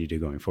difficult. What do you do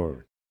going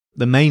forward?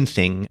 The main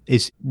thing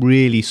is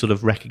really sort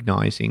of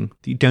recognizing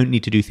that you don't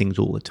need to do things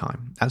all the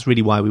time. That's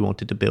really why we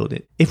wanted to build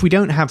it. If we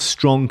don't have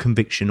strong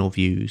conviction or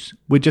views,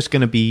 we're just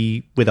going to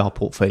be with our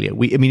portfolio.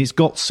 It's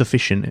got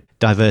sufficient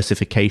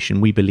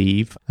diversification, we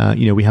believe.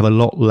 We have a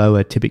lot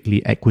lower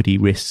typically equity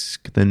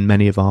risk than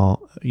many of our,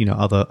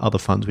 other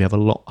funds. We have a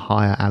lot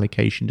higher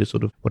allocation to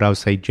sort of what I would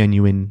say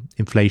genuine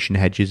inflation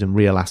hedges and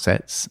real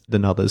assets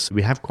than others.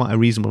 We have quite a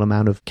reasonable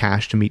amount of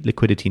cash to meet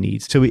liquidity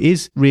needs. So it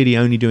is really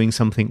only doing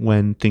something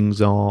when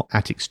things are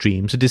at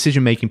extremes. The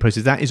decision-making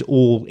process, that is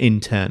all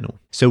internal.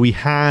 So we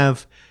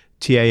have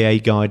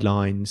TAA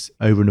guidelines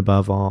over and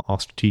above our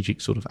strategic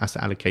sort of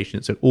asset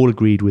allocation. So all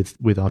agreed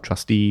with our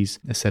trustees,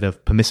 a set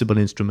of permissible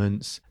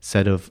instruments,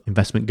 set of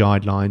investment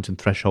guidelines and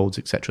thresholds,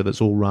 etc.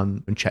 That's all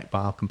run and checked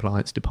by our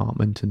compliance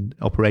department and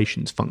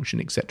operations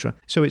function, etc.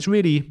 So it's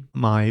really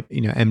my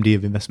MD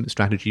of investment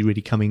strategy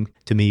really coming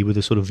to me with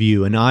a sort of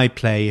view, and I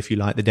play, if you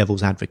like, the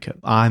devil's advocate.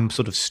 I'm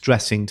sort of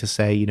stressing to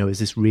say, is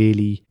this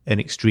really an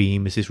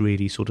extreme? Is this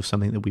really sort of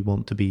something that we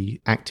want to be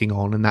acting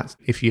on? And that's,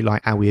 if you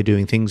like, how we are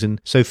doing things. And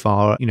so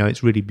far,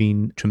 it's really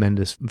been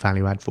tremendous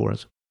value add for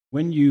us.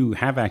 When you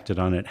have acted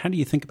on it, how do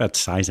you think about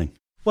sizing?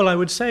 Well, I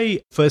would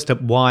say, first up,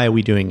 why are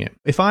we doing it?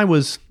 If I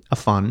was a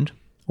fund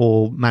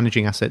or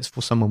managing assets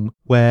for someone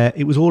where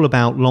it was all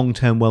about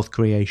long-term wealth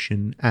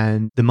creation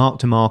and the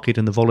mark-to-market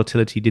and the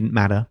volatility didn't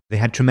matter, they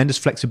had tremendous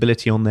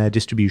flexibility on their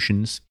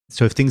distributions.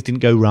 So if things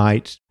didn't go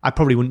right, I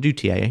probably wouldn't do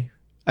TAA.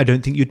 I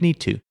don't think you'd need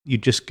to.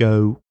 You'd just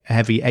go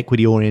heavy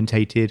equity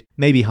orientated,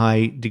 maybe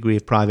high degree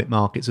of private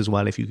markets as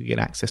well if you could get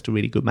access to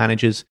really good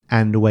managers,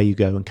 and away you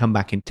go and come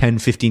back in 10,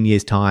 15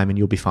 years time and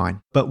you'll be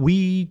fine. But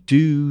we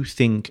do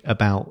think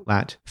about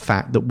that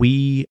fact that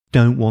we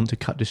don't want to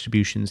cut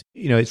distributions.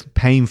 It's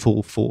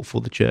painful for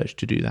the church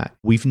to do that.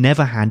 We've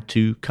never had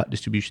to cut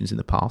distributions in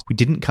the past. We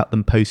didn't cut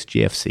them post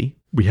GFC.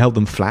 We held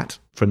them flat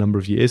for a number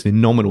of years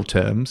in nominal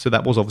terms. So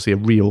that was obviously a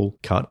real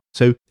cut.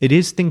 So it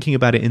is thinking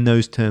about it in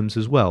those terms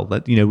as well,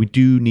 that, we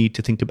do need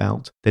to think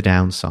about the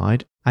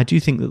downside. I do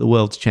think that the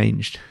world's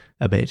changed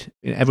a bit.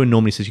 Everyone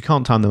normally says you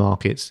can't time the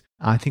markets.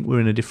 I think we're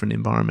in a different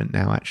environment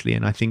now, actually,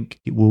 and I think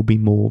it will be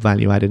more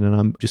value added. And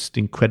I'm just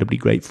incredibly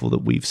grateful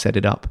that we've set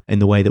it up in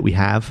the way that we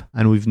have,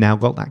 and we've now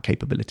got that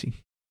capability.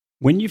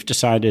 When you've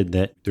decided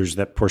that there's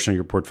that portion of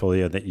your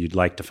portfolio that you'd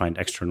like to find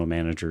external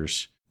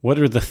managers, what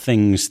are the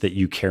things that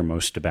you care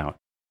most about?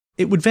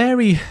 It would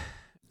vary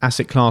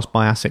asset class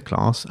by asset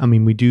class. I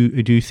mean, we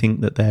do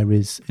think that there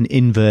is an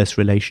inverse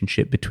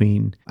relationship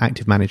between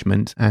active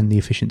management and the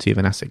efficiency of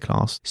an asset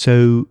class.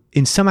 So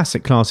in some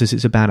asset classes,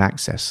 it's about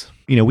access.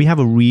 We have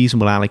a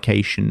reasonable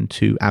allocation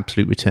to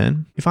absolute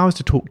return. If I was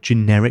to talk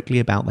generically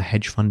about the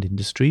hedge fund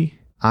industry,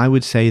 I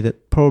would say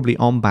that probably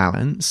on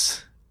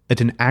balance, at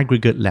an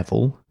aggregate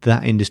level,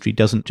 that industry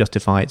doesn't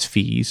justify its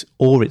fees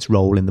or its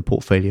role in the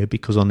portfolio,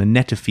 because on a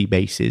net of fee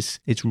basis,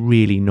 it's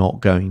really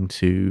not going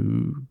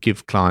to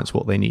give clients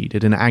what they need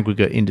at an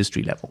aggregate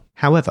industry level.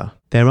 However,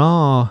 there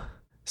are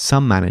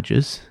some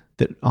managers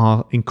that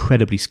are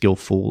incredibly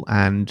skillful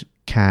and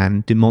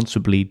can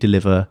demonstrably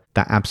deliver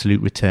that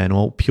absolute return,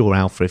 or pure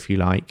alpha, if you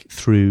like,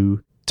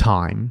 through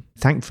time.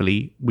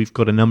 Thankfully, we've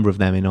got a number of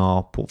them in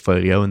our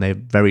portfolio, and they have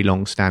very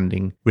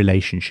long-standing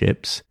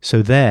relationships.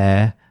 So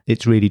there,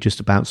 it's really just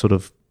about sort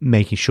of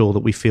making sure that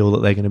we feel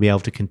that they're going to be able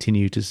to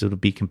continue to sort of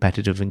be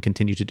competitive and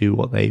continue to do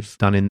what they've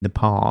done in the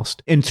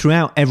past. And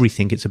throughout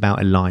everything, it's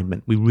about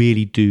alignment. We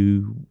really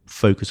do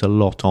focus a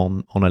lot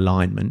on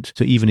alignment.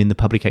 So even in the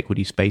public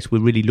equity space, we're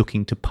really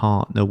looking to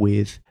partner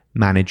with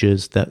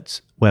managers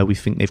where we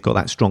think they've got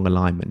that strong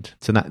alignment.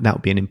 So that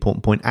would be an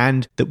important point,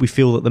 and that we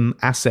feel that the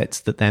assets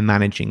that they're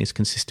managing is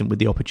consistent with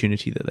the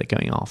opportunity that they're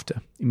going after.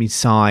 I mean,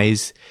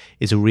 size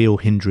is a real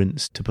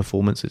hindrance to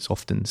performance, it's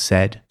often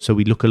said. So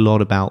we look a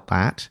lot about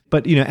that.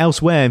 But,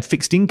 elsewhere in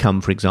fixed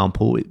income, for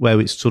example,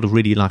 where it's sort of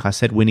really, like I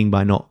said, winning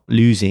by not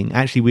losing,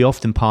 actually we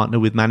often partner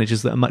with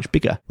managers that are much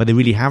bigger, where they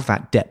really have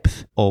that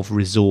depth of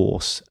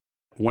resource.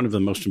 One of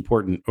the most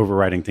important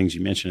overriding things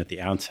you mentioned at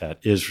the outset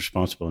is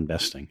responsible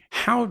investing.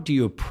 How do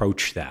you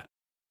approach that?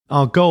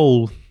 Our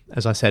goal,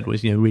 as I said,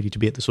 was really to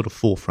be at the sort of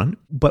forefront.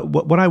 But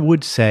what I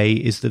would say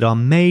is that our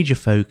major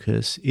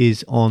focus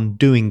is on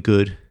doing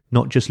good,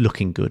 not just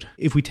looking good.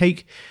 If we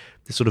take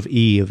the sort of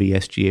E of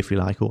ESG, if you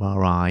like, or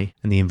RI,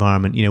 and the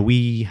environment,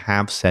 we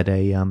have set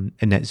a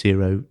net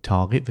zero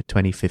target for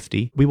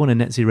 2050. We want a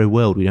net zero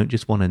world. We don't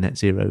just want a net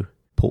zero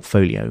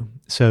portfolio.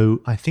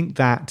 So I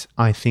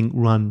think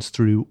runs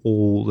through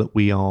all that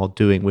we are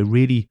doing. We're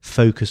really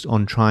focused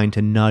on trying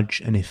to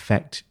nudge and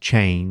effect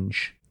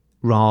change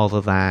rather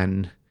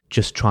than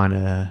just trying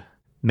to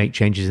make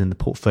changes in the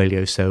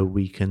portfolio so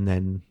we can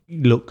then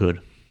look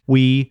good.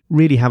 We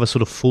really have a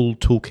sort of full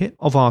toolkit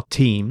of our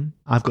team.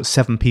 I've got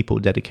 7 people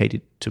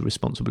dedicated to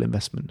responsible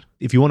investment.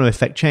 If you want to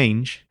effect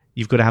change,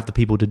 you've got to have the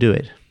people to do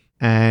it.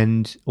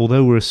 And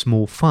although we're a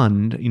small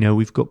fund,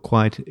 we've got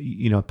quite,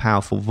 a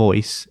powerful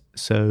voice.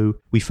 So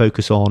we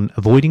focus on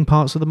avoiding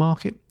parts of the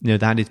market.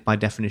 That is by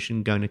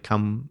definition going to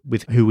come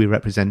with who we're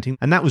representing.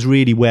 And that was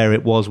really where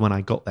it was when I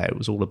got there. It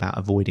was all about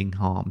avoiding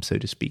harm, so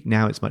to speak.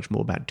 Now it's much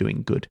more about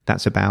doing good.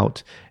 That's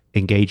about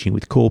engaging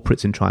with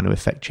corporates and trying to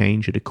effect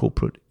change at a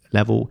corporate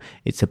level.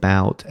 It's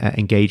about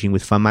engaging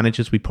with fund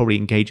managers. We probably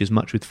engage as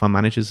much with fund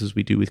managers as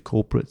we do with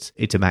corporates.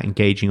 It's about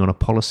engaging on a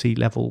policy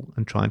level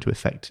and trying to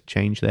effect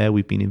change there.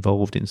 We've been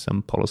involved in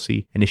some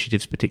policy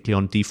initiatives, particularly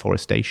on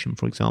deforestation,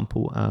 for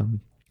example,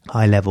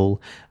 high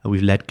level.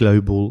 We've led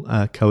global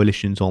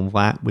coalitions on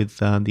that with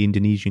the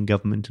Indonesian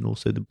government and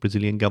also the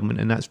Brazilian government,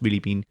 and that's really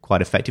been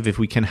quite effective. If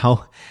we can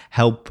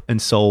help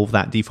and solve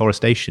that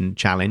deforestation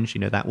challenge,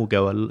 that will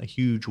go a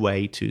huge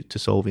way to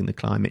solving the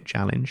climate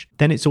challenge.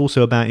 Then it's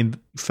also about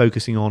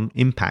focusing on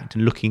impact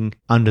and looking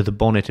under the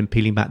bonnet and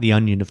peeling back the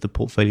onion of the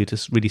portfolio to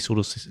really sort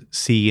of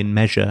see and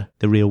measure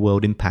the real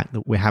world impact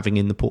that we're having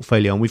in the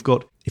portfolio. And we've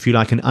got, if you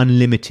like, an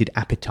unlimited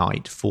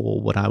appetite for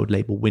what I would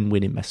label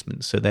win-win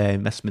investments. So they're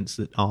investments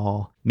that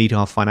meet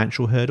our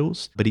financial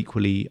hurdles, but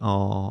equally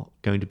are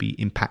going to be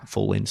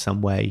impactful in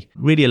some way,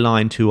 really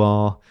aligned to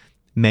our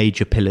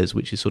major pillars,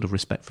 which is sort of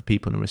respect for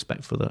people and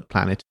respect for the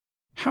planet.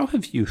 How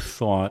have you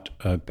thought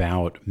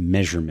about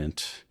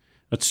measurement?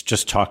 Let's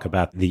just talk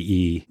about the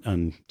E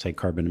on, say,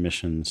 carbon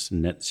emissions,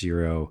 net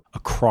zero,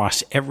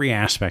 across every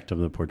aspect of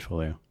the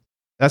portfolio.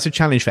 That's a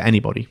challenge for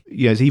anybody.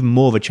 It's even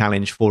more of a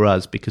challenge for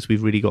us because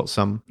we've really got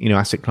some,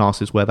 asset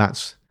classes where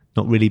that's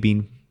not really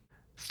been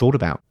thought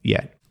about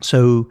yet.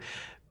 So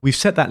we've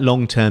set that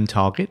long-term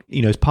target.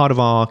 As part of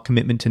our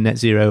commitment to Net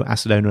Zero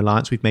Asset Owner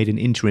Alliance, we've made an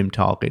interim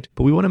target,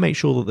 but we want to make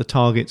sure that the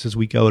targets as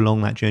we go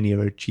along that journey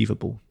are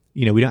achievable.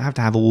 We don't have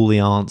to have all the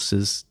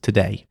answers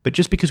today. But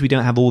just because we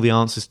don't have all the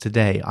answers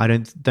today, I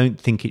don't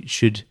think it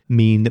should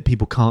mean that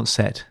people can't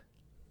set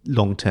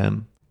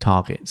long-term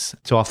targets.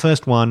 So our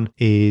first one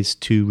is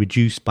to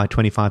reduce by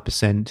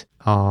 25%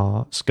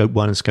 our Scope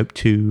 1 and Scope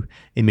 2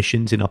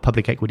 emissions in our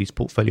public equities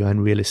portfolio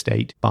and real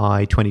estate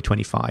by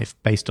 2025,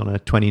 based on a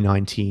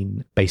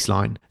 2019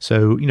 baseline.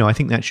 So, I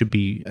think that should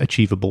be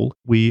achievable.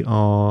 We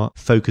are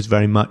focused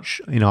very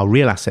much in our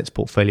real assets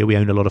portfolio. We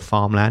own a lot of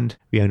farmland.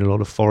 We own a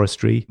lot of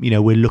forestry.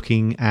 We're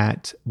looking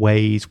at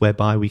ways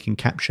whereby we can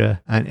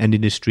capture and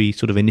industry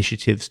sort of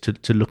initiatives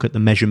to look at the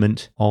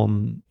measurement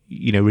on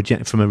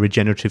from a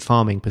regenerative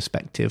farming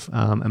perspective.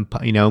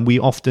 And we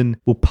often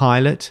will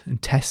pilot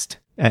and test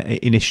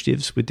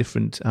initiatives with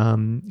different,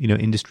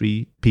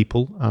 industry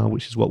people,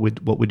 which is what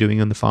we're doing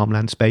in the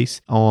farmland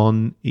space.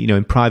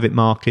 In private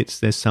markets,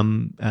 there's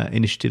some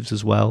initiatives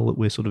as well that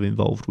we're sort of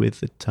involved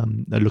with that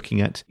are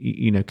looking at,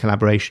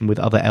 collaboration with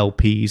other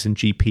LPs and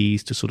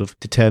GPs to sort of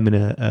determine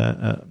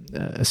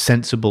a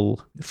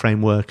sensible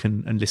framework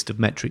and list of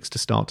metrics to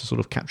start to sort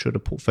of capture at a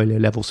portfolio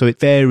level. So it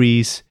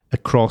varies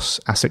across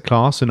asset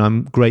class, and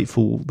I'm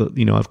grateful that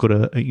I've got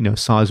a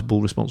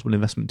sizable responsible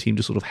investment team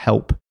to sort of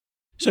help.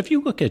 So if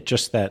you look at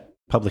just that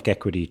public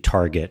equity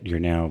target you're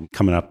now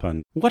coming up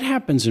on, what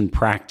happens in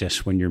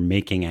practice when you're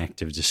making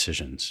active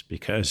decisions?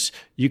 Because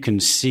you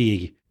can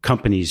see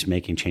companies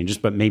making changes,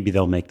 but maybe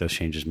they'll make those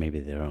changes, maybe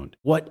they don't.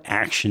 What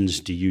actions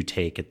do you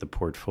take at the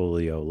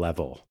portfolio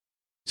level?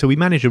 So we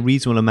manage a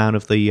reasonable amount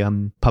of the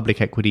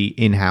public equity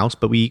in-house,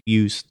 but we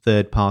use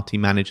third-party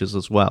managers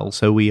as well.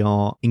 So we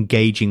are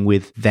engaging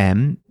with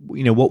them.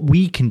 What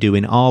we can do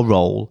in our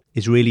role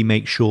is really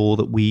make sure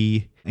that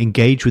we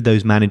engage with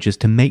those managers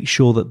to make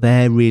sure that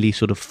they're really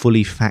sort of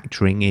fully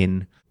factoring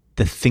in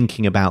the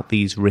thinking about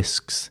these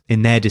risks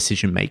in their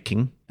decision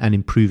making and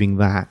improving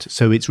that.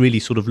 So it's really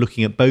sort of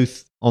looking at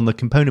both on the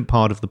component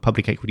part of the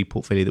public equity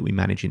portfolio that we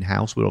manage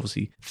in-house. We're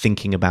obviously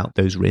thinking about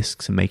those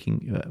risks and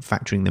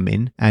factoring them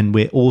in. And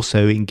we're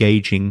also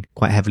engaging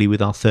quite heavily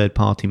with our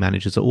third-party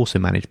managers that also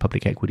manage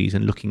public equities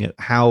and looking at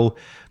how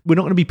we're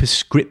not going to be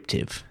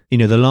prescriptive.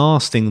 The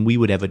last thing we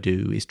would ever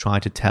do is try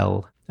to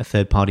tell a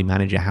third-party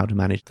manager how to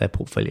manage their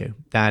portfolio.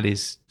 That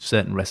is a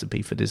certain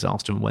recipe for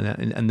disaster,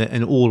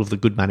 and all of the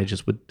good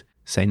managers would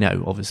say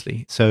no,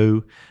 obviously.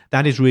 So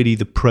that is really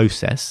the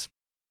process.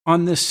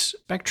 On this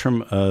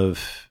spectrum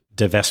of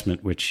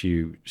divestment, which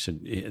you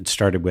said it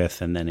started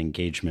with, and then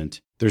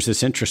engagement, there's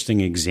this interesting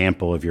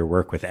example of your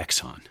work with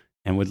Exxon,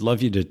 and would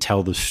love you to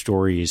tell the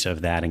stories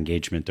of that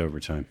engagement over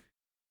time.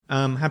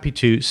 Happy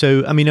to.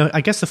 So,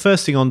 I guess the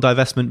first thing on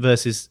divestment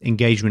versus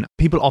engagement,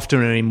 people often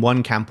are in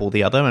one camp or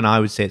the other, and I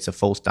would say it's a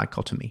false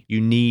dichotomy.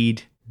 You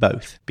need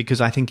both,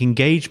 because I think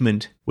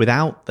engagement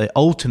without the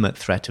ultimate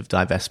threat of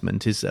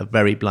divestment is a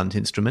very blunt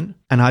instrument.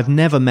 And I've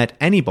never met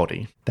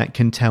anybody that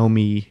can tell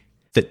me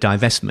that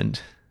divestment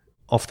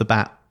off the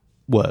bat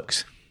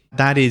works.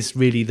 That is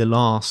really the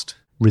last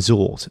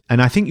resort.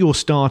 And I think you're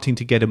starting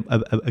to get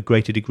a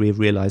greater degree of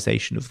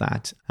realization of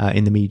that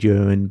in the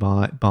media and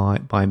by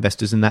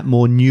investors, and that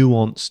more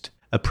nuanced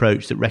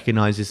approach that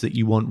recognizes that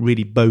you want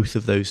really both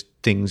of those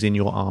things in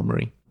your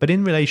armory. But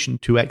in relation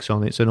to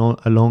Exxon, it's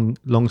a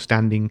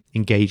long-standing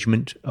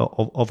engagement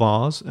of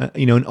ours.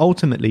 And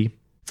ultimately,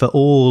 for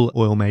all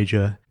oil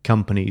major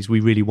companies, we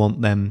really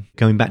want them,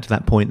 going back to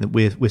that point that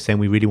we're saying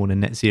we really want a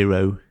net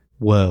zero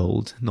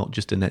world, not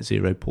just a net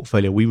zero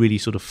portfolio. We really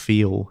sort of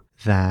feel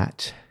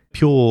that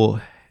pure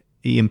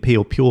E&P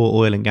or pure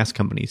oil and gas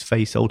companies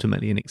face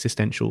ultimately an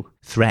existential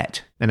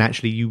threat. And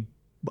actually, you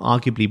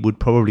arguably would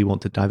probably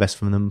want to divest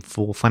from them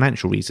for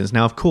financial reasons.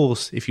 Now, of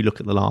course, if you look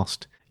at the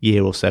last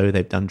year or so,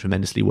 they've done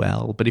tremendously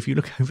well. But if you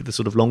look over the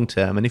sort of long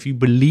term, and if you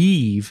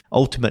believe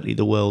ultimately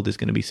the world is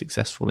going to be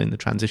successful in the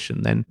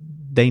transition, then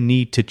they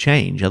need to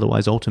change.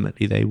 Otherwise,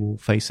 ultimately, they will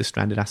face a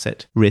stranded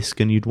asset risk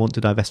and you'd want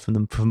to divest from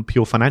them from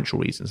pure financial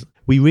reasons.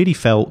 We really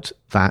felt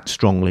that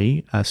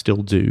strongly,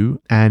 still do.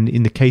 And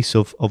in the case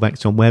of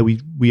Exxon, where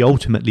we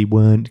ultimately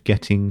weren't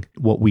getting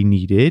what we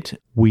needed,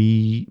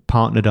 we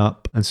partnered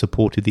up and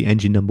supported the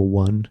Engine Number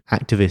One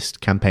activist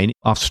campaign.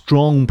 Our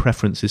strong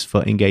preferences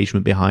for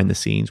engagement behind the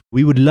scenes.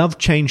 We would love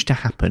change to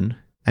happen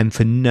and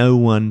for no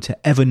one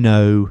to ever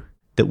know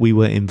that we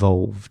were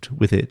involved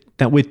with it,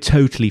 that we're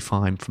totally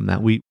fine from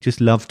that. We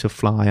just love to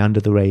fly under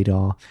the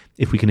radar.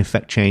 If we can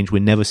effect change, we're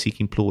never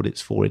seeking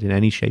plaudits for it in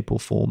any shape or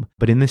form.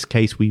 But in this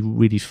case, we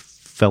really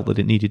felt that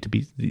it needed to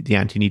be, the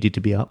ante needed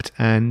to be upped,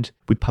 and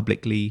we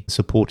publicly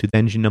supported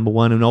Engine Number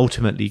One, and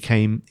ultimately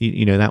came,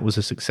 that was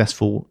a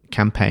successful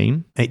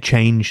campaign. It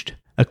changed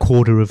a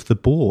quarter of the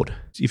board.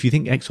 If you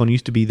think Exxon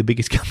used to be the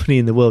biggest company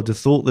in the world, the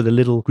thought that a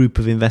little group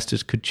of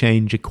investors could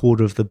change a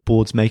quarter of the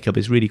board's makeup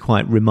is really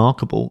quite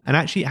remarkable. And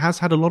actually it has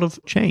had a lot of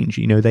change.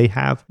 They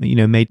have,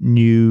 made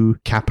new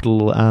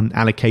capital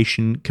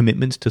allocation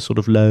commitments to sort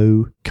of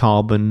low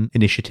carbon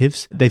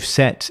initiatives. They've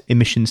set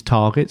emissions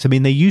targets. I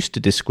mean, they used to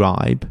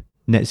describe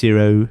net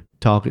zero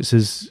targets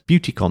as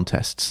beauty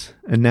contests,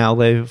 and now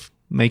they've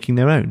making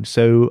their own.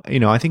 So,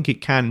 I think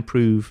it can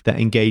prove that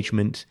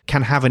engagement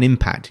can have an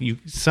impact.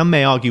 Some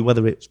may argue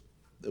whether it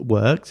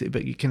works,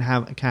 but it can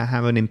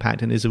have an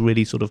impact and is a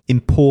really sort of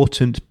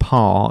important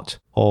part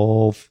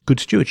of good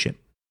stewardship.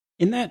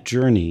 In that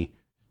journey,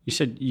 you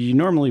said you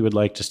normally would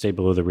like to stay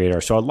below the radar.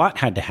 So a lot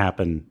had to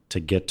happen to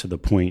get to the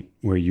point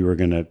where you were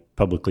going to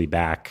publicly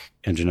back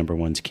Engine Number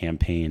One's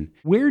campaign.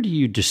 Where do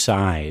you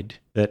decide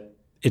that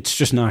it's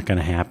just not going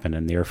to happen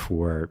and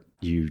therefore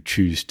you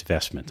choose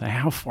divestment?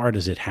 How far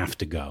does it have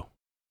to go?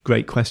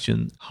 Great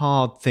question.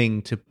 Hard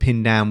thing to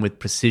pin down with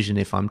precision,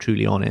 if I'm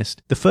truly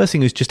honest. The first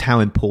thing is just how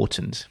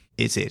important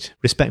is it?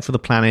 Respect for the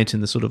planet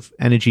and the sort of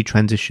energy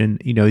transition,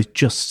 is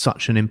just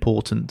such an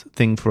important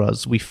thing for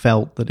us. We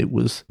felt that it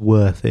was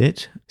worth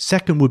it.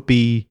 Second would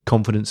be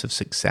confidence of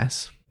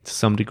success to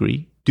some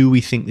degree. Do we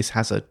think this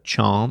has a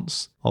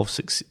chance of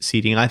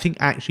succeeding? I think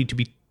actually, to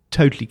be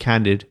totally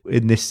candid,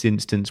 in this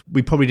instance,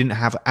 we probably didn't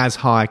have as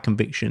high a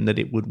conviction that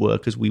it would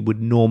work as we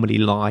would normally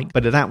like,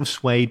 but that was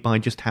swayed by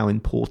just how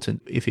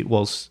important if it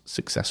was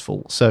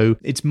successful. So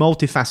it's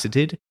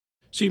multifaceted.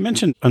 So you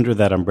mentioned under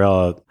that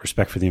umbrella,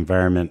 respect for the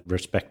environment,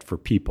 respect for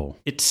people.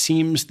 It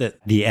seems that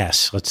the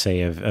S, let's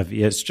say, of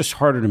it's just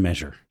harder to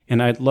measure.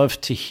 And I'd love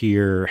to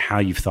hear how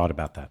you've thought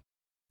about that.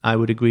 I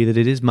would agree that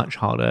it is much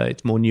harder.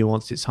 It's more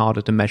nuanced. It's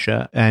harder to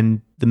measure.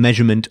 And the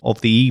measurement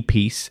of the E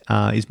piece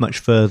is much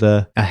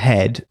further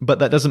ahead. But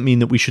that doesn't mean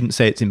that we shouldn't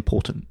say it's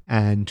important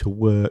and to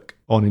work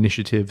on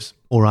initiatives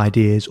or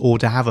ideas or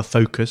to have a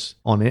focus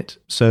on it.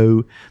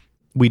 So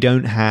we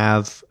don't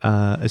have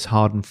as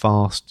hard and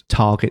fast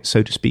targets,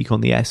 so to speak,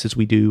 on the S as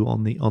we do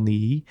on the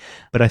E.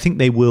 But I think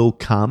they will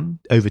come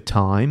over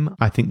time.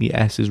 I think the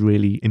S is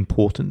really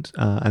important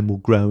and will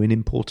grow in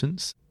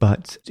importance.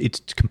 But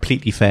it's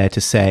completely fair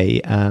to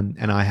say, and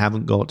I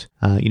haven't got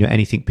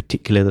anything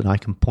particular that I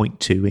can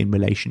point to in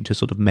relation to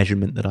sort of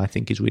measurement that I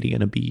think is really going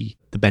to be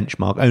the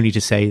benchmark. Only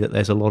to say that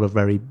there's a lot of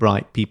very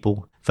bright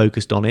people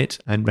focused on it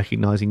and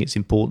recognizing its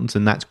importance,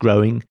 and that's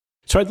growing.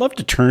 So I'd love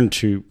to turn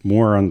to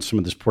more on some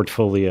of this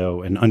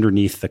portfolio and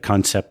underneath the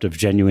concept of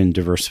genuine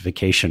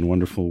diversification,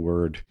 wonderful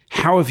word.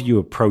 How have you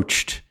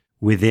approached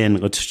within,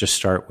 let's just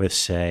start with,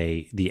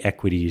 say, the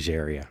equities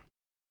area?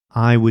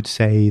 I would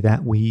say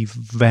that we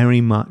very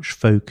much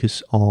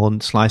focus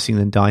on slicing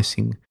and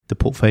dicing the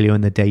portfolio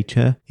and the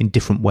data in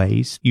different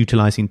ways,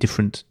 utilizing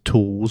different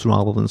tools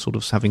rather than sort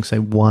of having, say,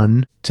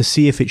 one, to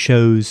see if it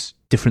shows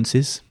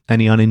differences,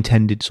 any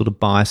unintended sort of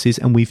biases.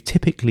 And we've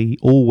typically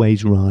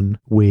always run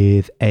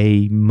with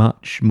a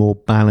much more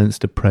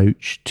balanced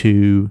approach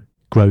to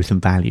growth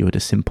and value at a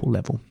simple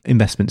level,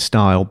 investment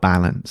style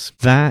balance.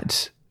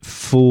 That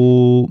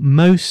for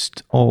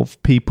most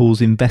of people's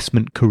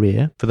investment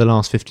career for the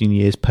last 15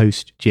 years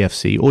post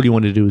GFC, all you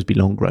wanted to do was be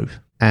long growth.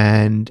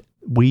 And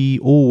we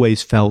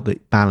always felt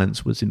that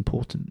balance was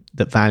important,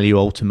 that value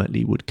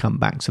ultimately would come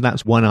back. So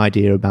that's one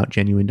idea about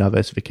genuine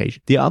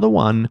diversification. The other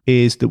one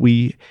is that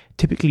we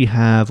typically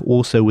have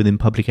also within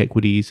public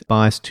equities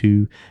bias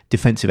to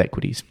defensive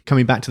equities.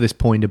 Coming back to this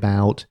point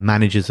about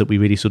managers that we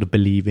really sort of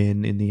believe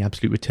in the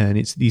absolute return,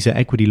 these are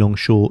equity long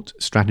short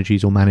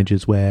strategies or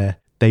managers where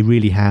they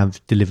really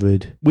have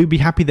delivered. We'd be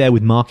happy there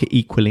with market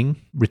equaling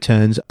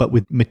returns, but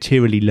with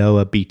materially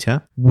lower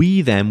beta.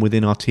 We then,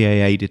 within our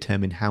TAA,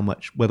 determine how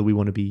much, whether we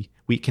want to be,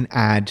 we can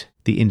add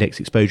the index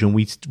exposure, and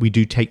we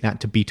do take that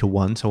to beta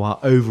 1. So our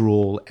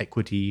overall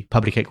equity,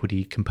 public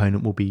equity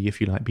component will be, if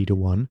you like, beta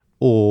 1,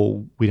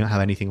 or we don't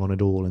have anything on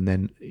at all. And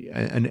then,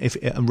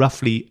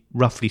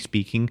 roughly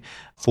speaking,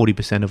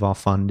 40% of our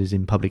fund is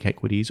in public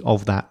equities.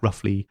 Of that,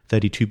 roughly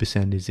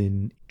 32% is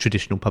in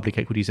traditional public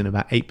equities, and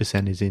about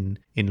 8% is in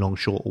long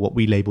short, or what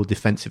we label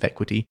defensive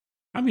equity.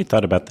 Have you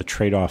thought about the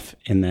trade-off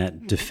in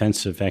that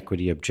defensive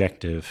equity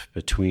objective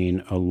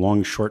between a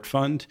long short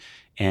fund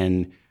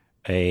and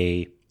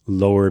a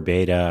lower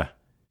beta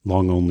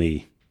long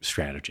only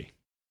strategy?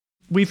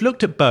 We've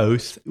looked at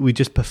both. We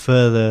just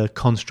prefer the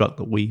construct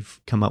that we've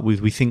come up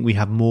with. We think we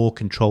have more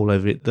control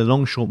over it. The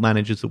long-short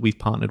managers that we've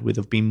partnered with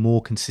have been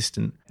more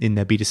consistent in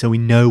their beta, so we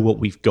know what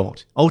we've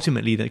got.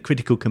 Ultimately, the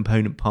critical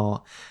component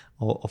part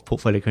of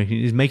portfolio creation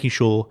is making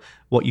sure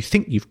what you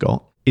think you've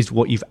got is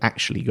what you've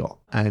actually got.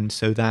 And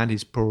so that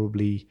is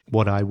probably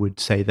what I would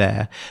say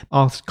there.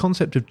 Our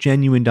concept of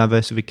genuine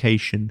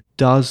diversification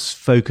does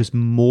focus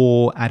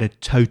more at a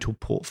total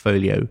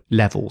portfolio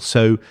level.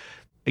 So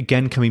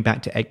again, coming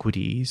back to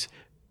equities,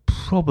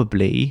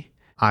 probably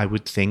I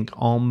would think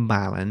on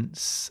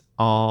balance,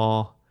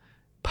 our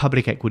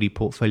public equity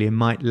portfolio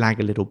might lag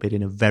a little bit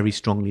in a very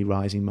strongly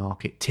rising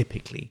market,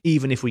 typically,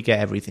 even if we get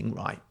everything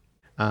right.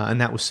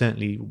 And that was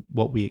certainly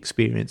what we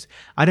experienced.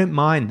 I don't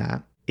mind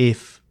that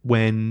if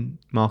when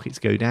markets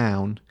go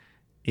down,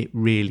 it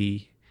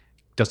really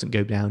doesn't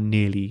go down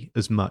nearly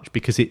as much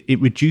because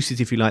it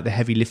reduces, if you like, the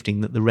heavy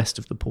lifting that the rest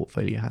of the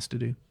portfolio has to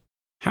do.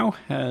 How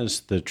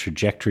has the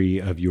trajectory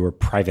of your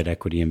private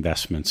equity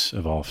investments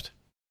evolved?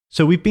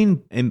 So we've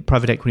been in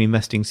private equity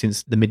investing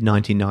since the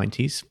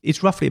mid-1990s.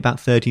 It's roughly about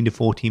 13 to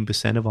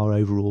 14% of our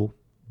overall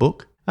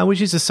book,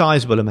 which is a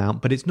sizable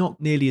amount, but it's not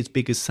nearly as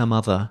big as some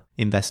other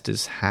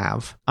investors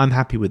have. I'm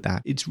happy with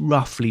that. It's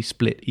roughly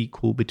split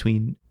equal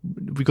between,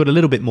 we've got a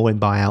little bit more in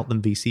buyout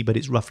than VC, but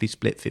it's roughly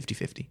split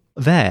 50-50.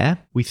 There,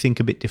 we think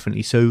a bit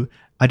differently. So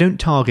I don't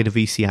target a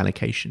VC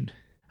allocation.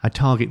 I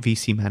target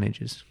VC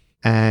managers.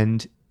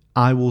 And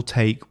I will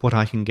take what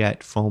I can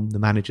get from the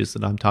managers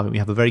that I'm targeting. We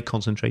have a very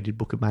concentrated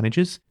book of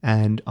managers,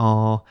 and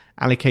our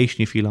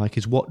allocation, if you like,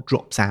 is what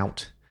drops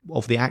out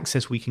of the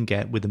access we can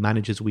get with the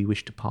managers we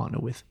wish to partner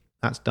with.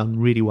 That's done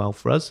really well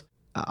for us.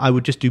 I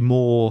would just do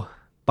more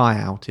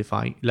buyout if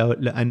I lower,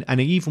 and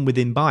even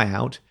within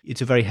buyout,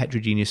 it's a very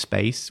heterogeneous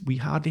space. We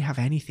hardly have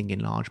anything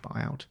in large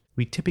buyout.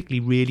 We typically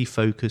really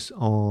focus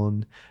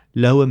on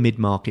lower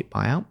mid-market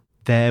buyout.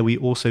 There, we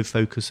also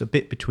focus a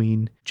bit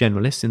between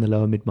generalists in the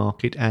lower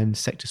mid-market and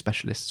sector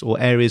specialists, or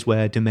areas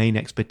where domain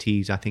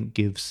expertise, I think,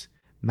 gives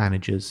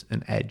managers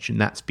an edge. And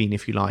that's been,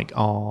 if you like,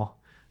 our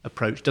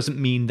approach. Doesn't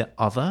mean that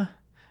other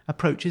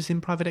approaches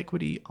in private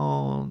equity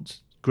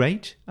aren't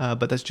great,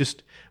 but that's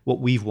just what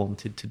we've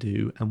wanted to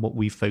do and what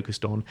we've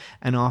focused on.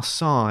 And our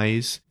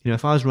size,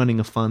 if I was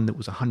running a fund that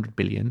was 100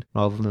 billion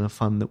rather than a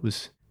fund that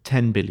was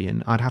 10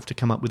 billion, I'd have to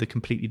come up with a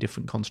completely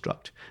different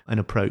construct and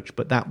approach.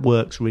 But that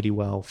works really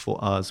well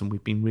for us, and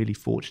we've been really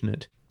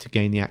fortunate to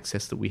gain the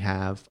access that we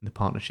have and the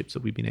partnerships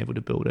that we've been able to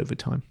build over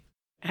time.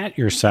 At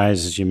your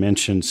size, as you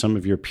mentioned, some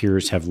of your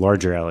peers have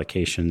larger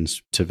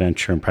allocations to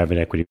venture and private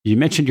equity. You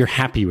mentioned you're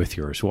happy with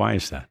yours. Why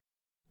is that?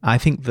 I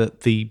think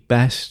that the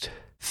best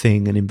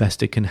thing an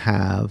investor can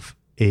have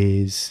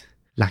is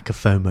lack of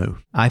FOMO.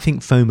 I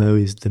think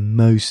FOMO is the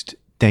most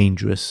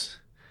dangerous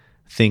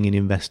thing in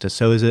investor.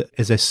 So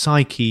as a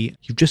psyche,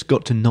 you've just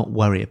got to not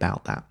worry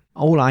about that.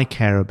 All I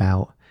care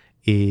about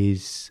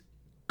is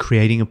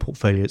creating a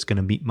portfolio that's going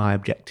to meet my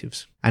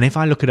objectives. And if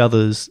I look at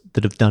others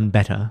that have done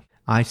better,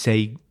 I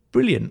say,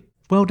 brilliant,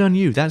 well done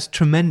you, that's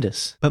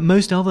tremendous. But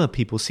most other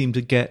people seem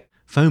to get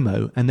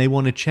FOMO and they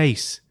want to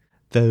chase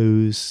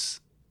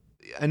those.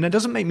 And that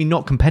doesn't make me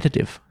not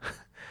competitive.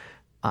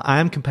 I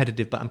am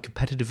competitive, but I'm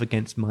competitive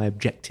against my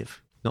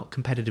objective, not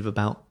competitive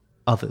about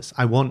others.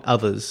 I want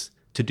others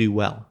to do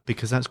well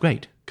because that's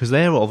great, because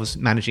they're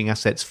obviously managing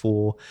assets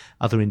for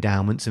other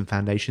endowments and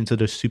foundations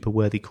that are super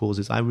worthy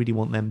causes. I really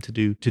want them to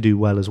do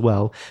well as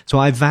well. So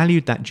I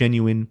valued that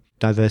genuine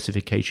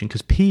diversification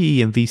because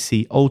PE and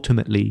VC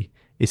ultimately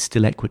is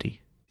still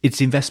equity. It's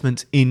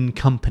investments in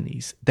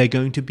companies. They're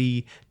going to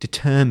be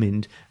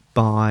determined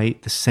by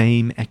the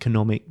same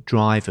economic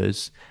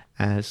drivers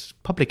as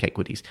public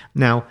equities.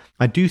 Now,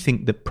 I do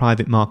think that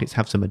private markets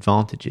have some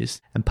advantages,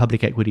 and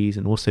public equities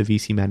and also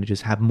VC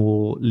managers have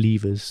more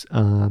levers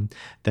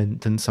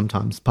than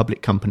sometimes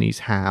public companies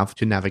have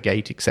to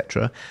navigate,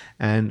 etc.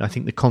 And I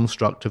think the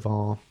construct of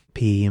our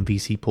PE and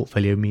VC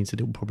portfolio means that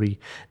it will probably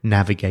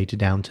navigate a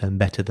downturn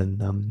better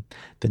than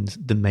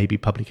maybe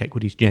public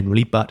equities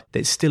generally, but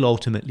it's still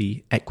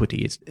ultimately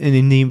equity. And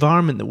in the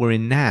environment that we're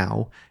in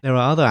now, there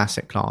are other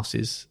asset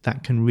classes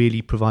that can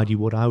really provide you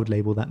what I would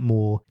label that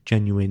more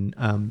genuine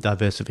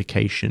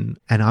diversification.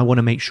 And I want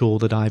to make sure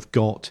that I've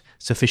got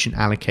sufficient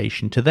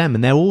allocation to them.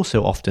 And they're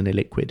also often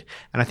illiquid.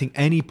 And I think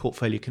any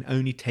portfolio can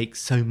only take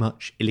so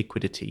much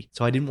illiquidity.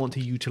 So I didn't want to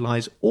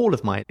utilize all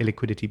of my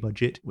illiquidity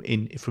budget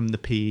from the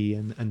PE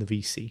and the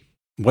VC.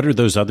 What are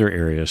those other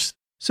areas?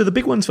 So the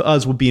big ones for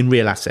us would be in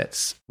real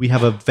assets. We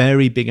have a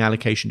very big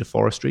allocation to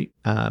forestry,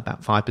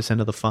 about 5%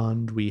 of the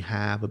fund. We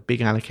have a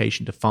big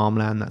allocation to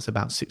farmland. That's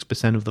about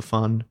 6% of the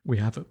fund. We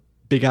have a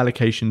big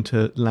allocation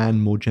to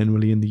land more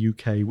generally in the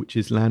UK, which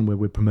is land where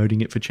we're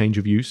promoting it for change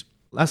of use.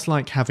 That's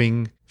like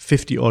having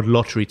 50 odd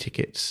lottery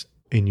tickets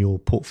in your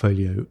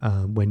portfolio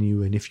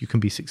and if you can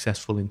be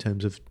successful in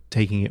terms of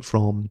taking it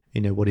from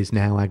what is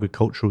now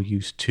agricultural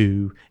use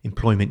to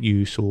employment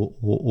use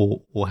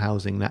or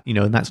housing, that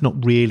and that's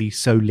not really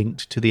so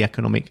linked to the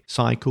economic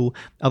cycle.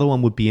 Other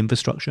one would be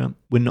infrastructure.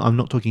 I'm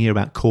not talking here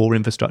about core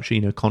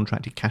infrastructure,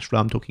 contracted cash flow.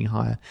 I'm talking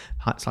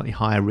slightly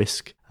higher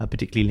risk,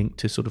 particularly linked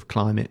to sort of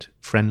climate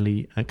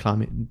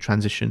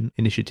transition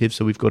initiatives.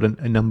 So we've got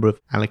a number of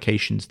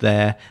allocations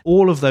there.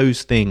 All of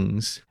those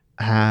things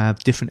have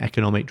different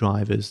economic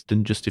drivers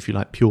than just, if you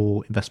like,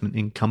 pure investment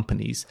in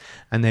companies,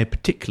 and they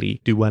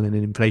particularly do well in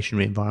an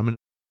inflationary environment.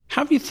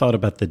 How have you thought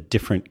about the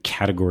different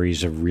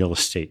categories of real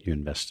estate you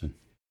invest in?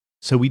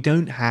 So we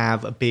don't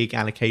have a big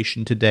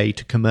allocation today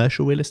to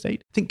commercial real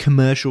estate. I think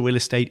commercial real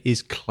estate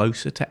is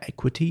closer to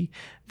equity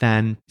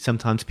than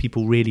sometimes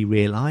people really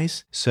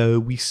realize. So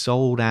we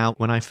sold out.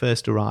 When I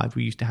first arrived,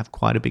 we used to have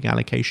quite a big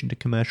allocation to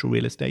commercial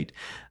real estate.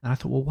 And I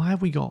thought, well, why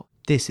have we got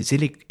this? It's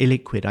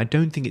illiquid. I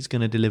don't think it's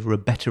going to deliver a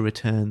better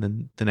return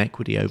than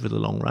equity over the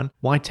long run.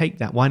 Why take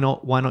that? Why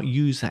not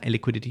use that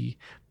illiquidity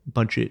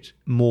budget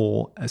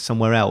more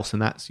somewhere else?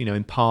 And that's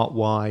in part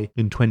why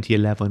in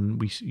 2011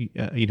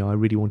 I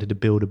really wanted to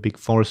build a big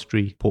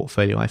forestry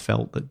portfolio. I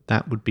felt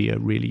that would be a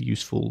really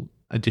useful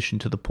addition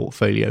to the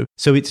portfolio.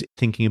 So it's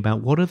thinking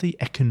about what are the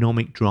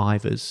economic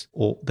drivers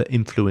that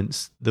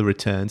influence the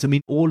returns. I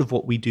mean, all of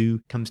what we do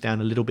comes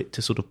down a little bit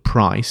to sort of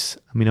price.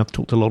 I mean, I've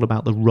talked a lot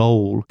about the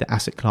role that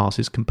asset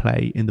classes can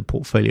play in the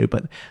portfolio,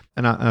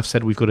 and I've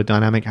said we've got a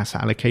dynamic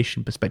asset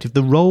allocation perspective.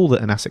 The role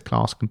that an asset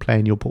class can play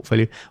in your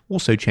portfolio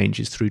also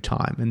changes through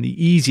time. And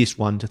the easiest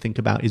one to think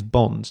about is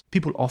bonds.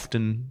 People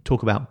often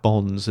talk about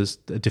bonds as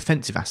a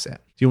defensive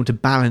asset. So you want to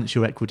balance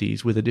your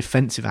equities with a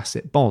defensive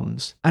asset,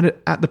 bonds. And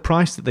at the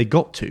price that they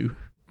got to,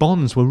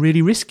 bonds were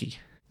really risky.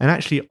 And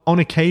actually, on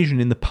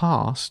occasion in the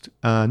past,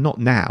 not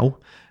now,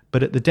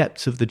 but at the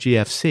depths of the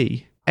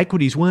GFC,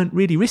 equities weren't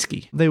really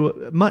risky. They were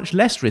much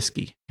less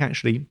risky.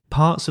 Actually,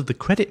 parts of the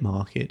credit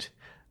market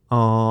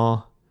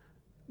are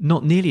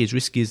not nearly as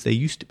risky as they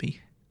used to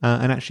be,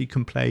 and actually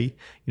can play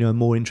a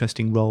more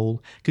interesting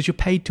role because you're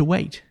paid to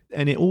wait.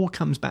 And it all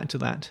comes back to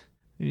that.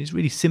 It's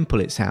really simple,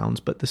 it sounds,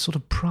 but the sort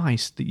of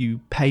price that you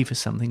pay for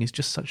something is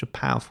just such a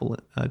powerful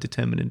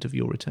determinant of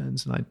your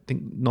returns. And I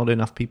think not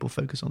enough people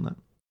focus on that.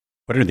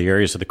 What are the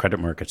areas of the credit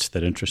markets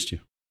that interest you?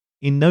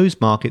 In those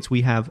markets,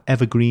 we have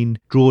evergreen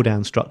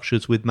drawdown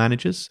structures with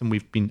managers, and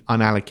we've been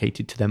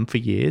unallocated to them for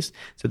years.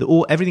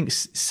 So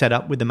everything's set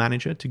up with the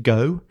manager to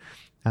go.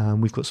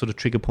 We've got sort of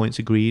trigger points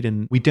agreed,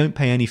 and we don't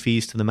pay any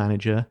fees to the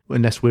manager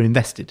unless we're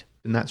invested.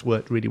 And that's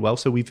worked really well.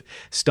 So we've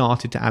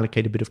started to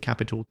allocate a bit of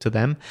capital to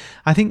them.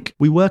 I think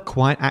we were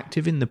quite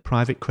active in the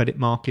private credit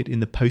market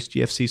in the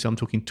post-GFC. So I'm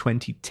talking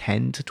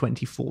 2010 to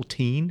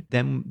 2014,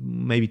 then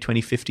maybe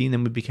 2015.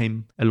 Then we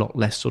became a lot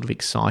less sort of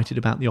excited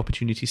about the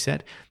opportunity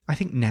set. I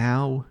think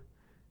now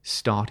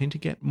starting to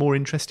get more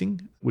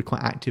interesting. We're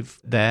quite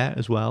active there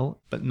as well,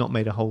 but not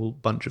made a whole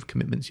bunch of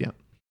commitments yet.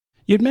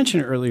 You had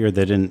mentioned earlier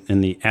that in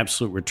the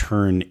absolute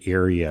return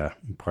area,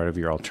 part of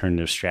your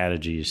alternative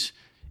strategies,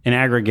 in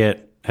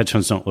aggregate, hedge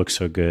funds don't look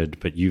so good,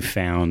 but you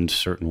found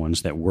certain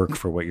ones that work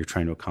for what you're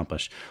trying to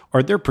accomplish.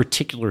 Are there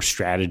particular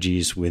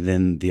strategies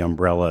within the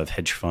umbrella of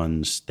hedge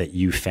funds that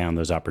you found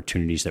those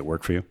opportunities that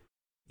work for you?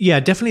 Yeah,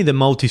 definitely the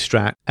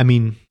multi-strat. I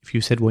mean, if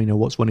you said, well,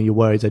 what's one of your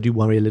worries? I do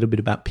worry a little bit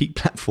about peak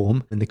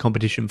platform and the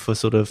competition for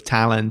sort of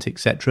talent,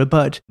 etc.,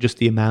 but just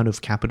the amount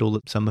of capital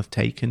that some have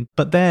taken.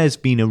 But there's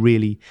been a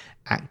really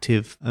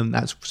active, and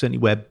that's certainly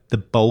where the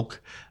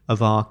bulk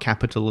of our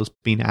capital has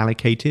been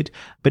allocated.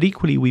 But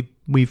equally,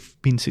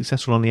 we've been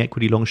successful on the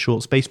equity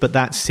long-short space, but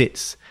that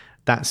sits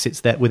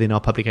there within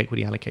our public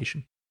equity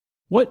allocation.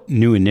 What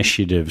new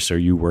initiatives are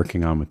you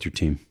working on with your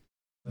team?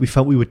 We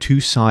felt we were too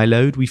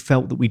siloed. We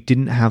felt that we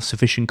didn't have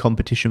sufficient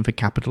competition for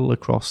capital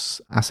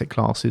across asset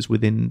classes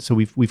within. So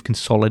we've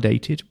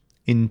consolidated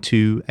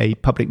into a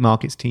public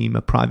markets team,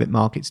 a private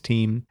markets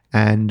team,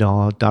 and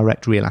our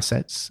direct real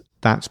assets.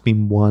 That's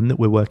been one that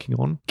we're working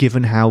on.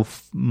 Given how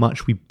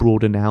much we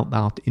broaden out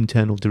our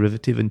internal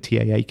derivative and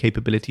TAA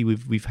capability,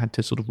 we've had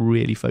to sort of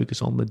really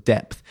focus on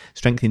the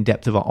strength in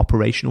depth of our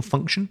operational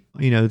function.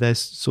 There's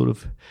sort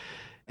of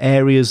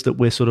areas that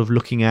we're sort of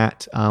looking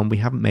at. We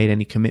haven't made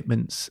any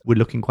commitments. We're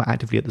looking quite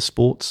actively at the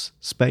sports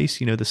space.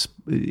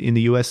 In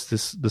the US,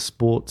 the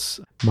sports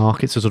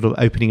markets are sort of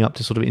opening up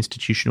to sort of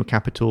institutional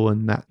capital,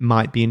 and that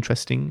might be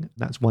interesting.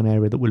 That's one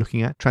area that we're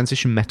looking at.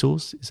 Transition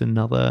metals is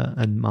another,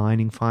 and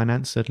mining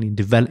finance, certainly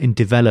in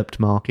developed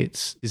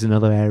markets, is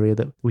another area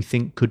that we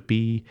think could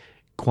be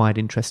quite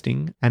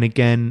interesting. And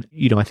again,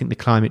 I think the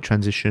climate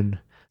transition,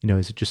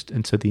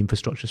 and so the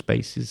infrastructure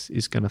space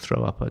is going to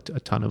throw up a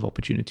ton of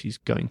opportunities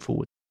going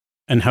forward.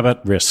 And how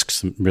about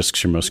risks?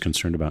 Risks you're most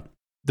concerned about?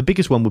 The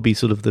biggest one would be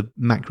sort of the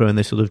macro and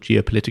the sort of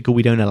geopolitical.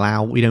 We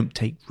don't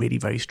take really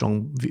very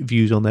strong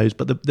views on those.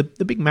 But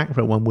the big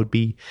macro one would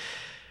be,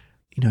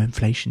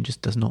 inflation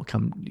just does not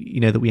come,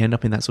 that we end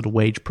up in that sort of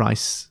wage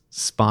price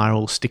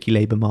spiral, sticky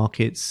labor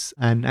markets.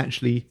 And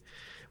actually,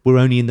 we're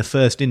only in the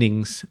first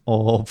innings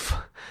of,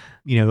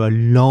 a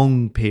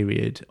long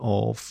period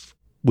of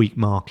weak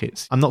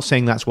markets. I'm not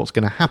saying that's what's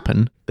going to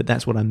happen, but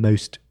that's what I'm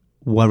most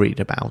worried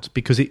about,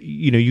 because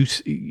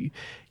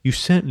you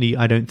certainly,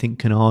 I don't think,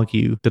 can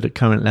argue that at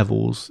current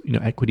levels,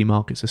 equity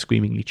markets are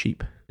screamingly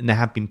cheap. And there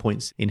have been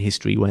points in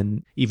history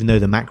when, even though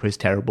the macro is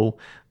terrible,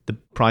 the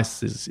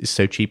price is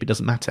so cheap it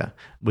doesn't matter.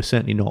 We're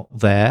certainly not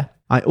there.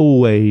 I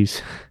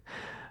always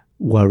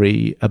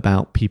worry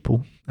about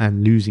people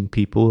and losing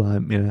people.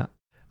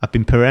 I've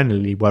been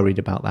perennially worried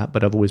about that,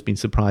 but I've always been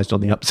surprised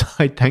on the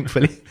upside,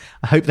 thankfully.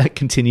 I hope that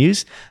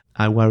continues.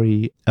 I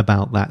worry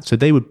about that. So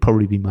they would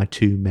probably be my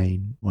two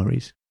main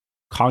worries.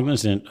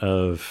 Cognizant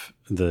of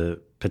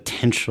the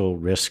potential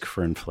risk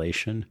for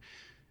inflation,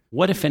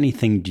 what, if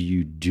anything, do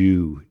you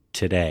do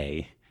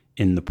today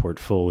in the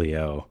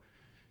portfolio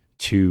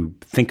to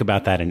think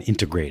about that and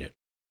integrate it?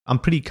 I'm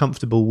pretty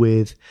comfortable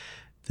with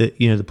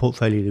the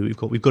portfolio that we've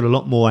got. We've got a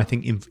lot more, I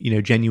think,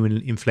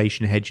 genuine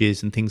inflation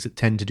hedges and things that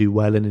tend to do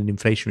well in an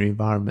inflationary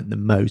environment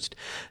than most.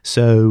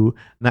 So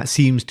that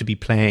seems to be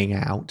playing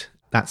out.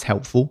 That's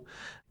helpful.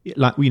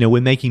 Like,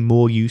 we're making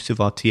more use of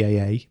our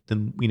TAA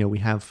than, we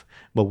have.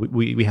 Well,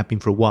 we have been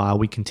for a while.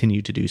 We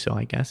continue to do so,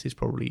 I guess, is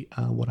probably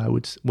what I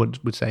would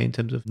say in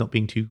terms of not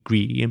being too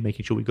greedy and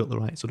making sure we've got the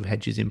right sort of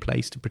hedges in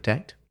place to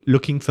protect.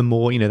 Looking for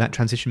more, that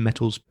transition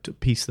metals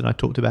piece that I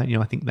talked about,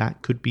 I think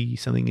that could be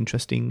something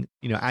interesting.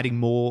 Adding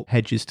more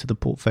hedges to the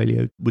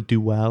portfolio would do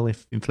well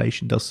if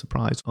inflation does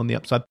surprise on the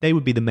upside. They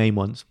would be the main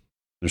ones.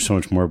 There's so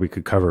much more we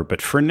could cover,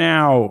 but for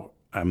now,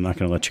 I'm not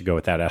going to let you go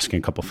without asking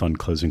a couple fun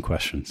closing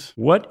questions.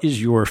 What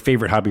is your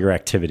favorite hobby or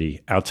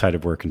activity outside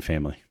of work and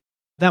family?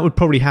 That would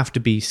probably have to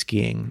be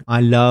skiing.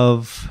 I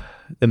love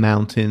the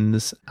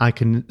mountains. I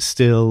can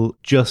still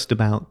just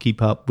about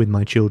keep up with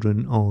my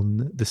children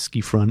on the ski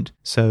front.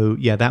 So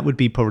yeah, that would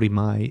be probably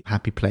my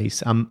happy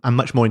place. I'm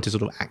much more into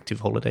sort of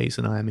active holidays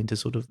than I am into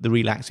sort of the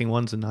relaxing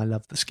ones, and I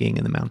love the skiing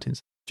in the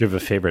mountains. Do you have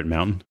a favorite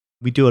mountain?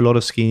 We do a lot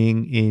of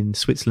skiing in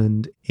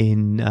Switzerland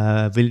in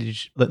a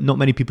village that not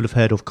many people have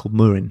heard of called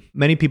Murin.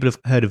 Many people have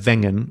heard of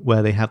Wengen,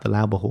 where they have the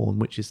Lauberhorn,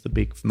 which is the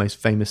big, most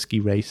famous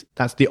ski race.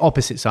 That's the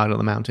opposite side of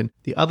the mountain.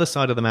 The other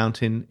side of the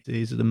mountain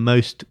is the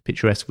most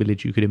picturesque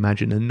village you could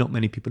imagine, and not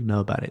many people know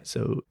about it.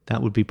 So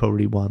that would be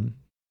probably one.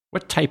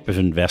 What type of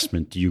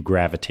investment do you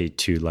gravitate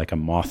to like a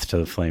moth to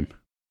the flame?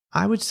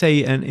 I would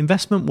say an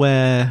investment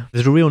where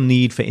there's a real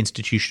need for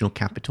institutional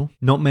capital.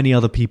 Not many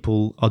other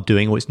people are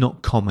doing, or it's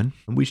not common,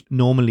 which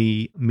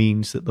normally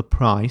means that the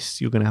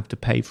price you're going to have to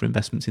pay for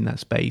investments in that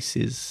space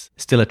is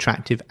still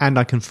attractive, and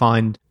I can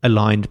find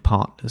aligned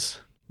partners.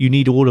 You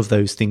need all of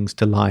those things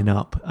to line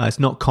up. It's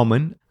not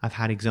common. I've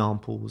had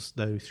examples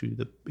though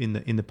in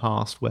the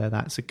past where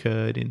that's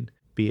occurred, in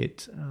be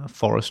it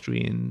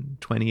forestry in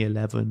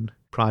 2011,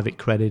 private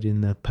credit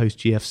in the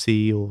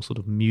post-GFC, or sort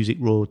of music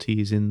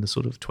royalties in the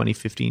sort of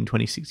 2015,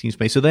 2016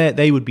 space. So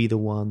they would be the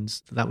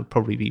ones. That would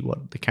probably be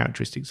what the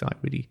characteristics I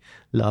really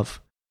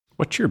love.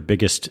 What's your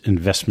biggest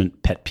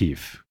investment pet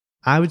peeve?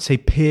 I would say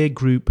peer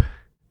group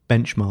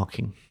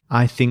benchmarking.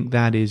 I think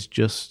that is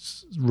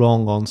just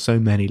wrong on so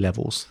many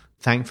levels.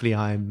 Thankfully,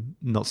 I'm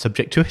not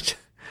subject to it.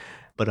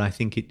 But I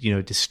think it,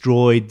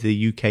 destroyed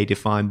the UK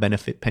defined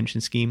benefit pension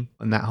scheme,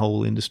 and that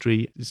whole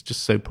industry is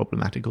just so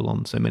problematical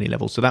on so many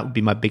levels. So that would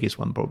be my biggest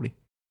one, probably.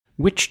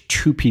 Which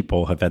two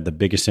people have had the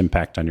biggest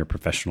impact on your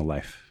professional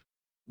life?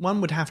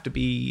 One would have to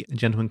be a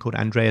gentleman called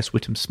Andreas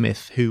Whittam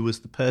Smith, who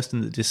was the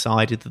person that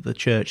decided that the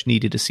church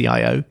needed a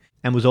CIO,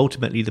 and was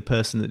ultimately the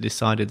person that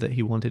decided that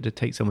he wanted to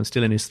take someone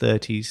still in his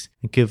 30s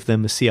and give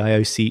them a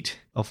CIO seat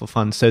off a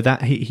fund. So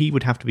that he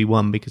would have to be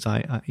one, because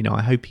I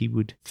hope he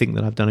would think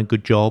that I've done a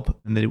good job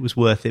and that it was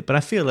worth it. But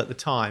I feel at the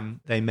time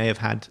they may have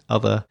had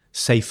other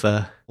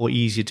safer or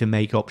easier to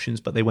make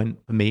options, but they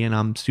went for me, and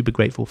I'm super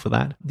grateful for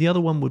that. The other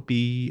one would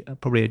be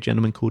probably a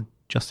gentleman called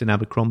Justin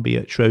Abercrombie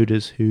at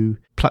Schroders, who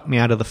plucked me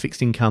out of the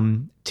fixed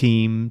income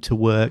team to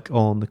work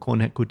on the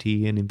quant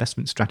equity and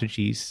investment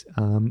strategies,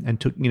 and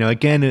took,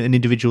 again, an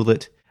individual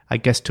that I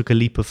guess took a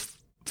leap of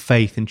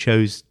faith and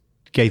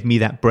gave me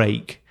that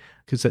break,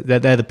 because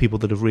they're the people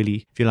that have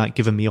really, if you like,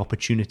 given me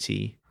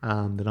opportunity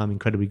that I'm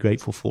incredibly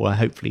grateful for.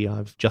 Hopefully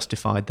I've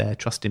justified their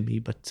trust in me,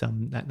 but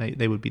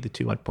they would be the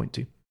two I'd point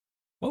to.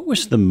 What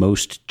was the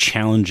most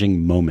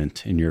challenging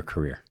moment in your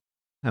career?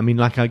 I mean,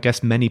 like I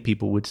guess many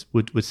people would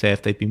say,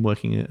 if they've been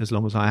working as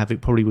long as I have,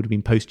 it probably would have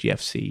been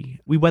post-GFC.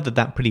 We weathered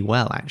that pretty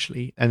well,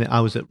 actually. And I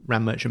was at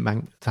Rand Merchant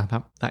Bank.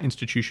 That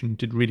institution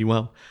did really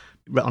well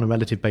on a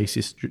relative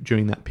basis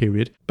during that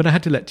period. But I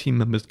had to let team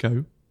members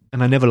go.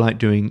 And I never like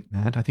doing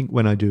that. I think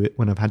when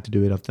I've had to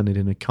do it, I've done it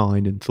in a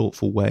kind and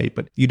thoughtful way.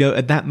 But,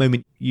 at that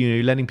moment,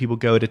 letting people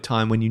go at a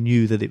time when you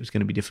knew that it was going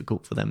to be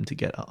difficult for them to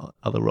get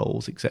other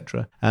roles,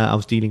 etc. I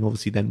was dealing,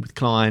 obviously, then with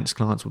clients.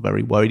 Clients were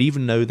very worried,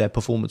 even though their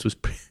performance was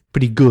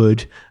pretty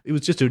good. It was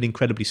just an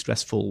incredibly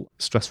stressful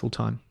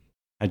time.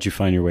 How'd you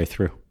find your way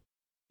through?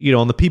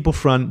 On the people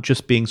front,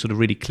 just being sort of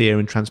really clear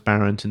and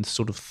transparent and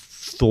sort of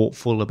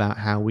thoughtful about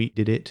how we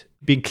did it.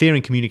 Being clear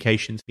in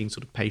communications, being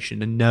sort of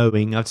patient and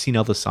knowing. I've seen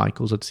other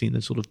cycles. I'd seen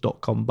the sort of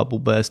dot-com bubble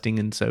bursting.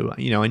 And so,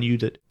 I knew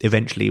that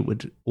eventually it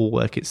would all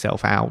work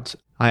itself out.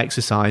 I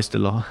exercised a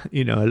lot,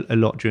 a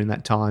lot during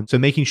that time. So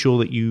making sure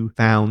that you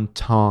found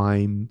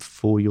time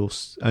for your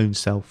own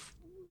self,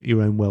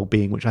 your own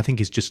well-being, which I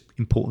think is just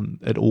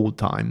important at all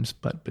times,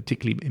 but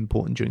particularly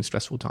important during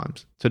stressful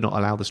times, to not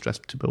allow the stress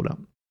to build up.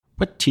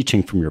 What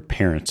teaching from your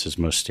parents has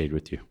most stayed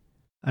with you?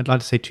 I'd like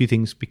to say two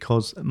things,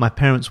 because my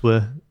parents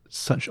were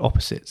such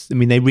opposites. I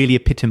mean, they really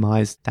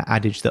epitomized that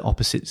adage that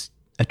opposites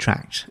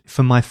attract.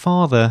 For my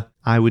father,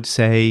 I would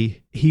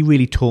say he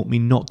really taught me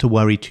not to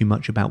worry too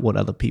much about what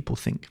other people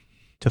think,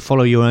 to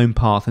follow your own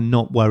path and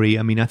not worry.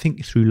 I mean, I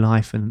think through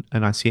life, and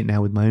I see it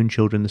now with my own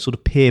children, the sort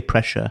of peer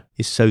pressure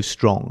is so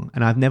strong.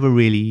 And I've never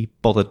really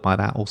bothered by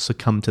that or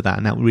succumbed to that.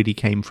 And that really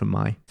came from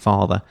my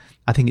father.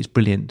 I think it's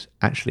brilliant,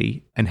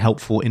 actually, and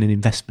helpful in an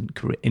investment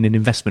career, in an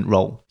investment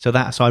role. So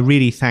I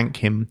really thank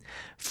him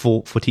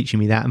for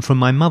teaching me that. And from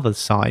my mother's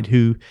side,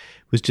 who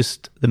was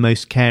just the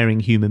most caring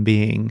human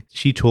being,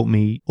 she taught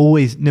me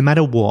always, no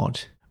matter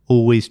what,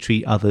 always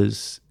treat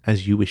others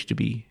as you wish to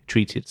be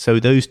treated. So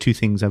those two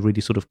things I've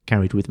really sort of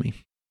carried with me.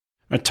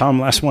 Tom,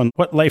 last one.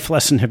 What life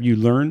lesson have you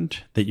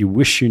learned that you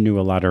wish you knew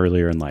a lot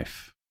earlier in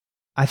life?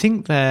 I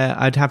think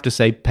I'd have to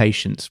say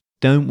patience.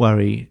 Don't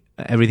worry,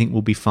 everything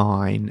will be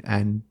fine,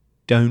 and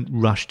don't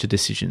rush to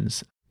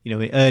decisions.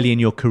 Early in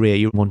your career,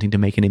 you're wanting to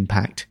make an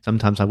impact.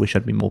 Sometimes I wish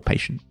I'd been more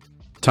patient.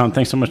 Tom,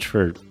 thanks so much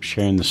for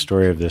sharing the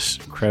story of this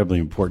incredibly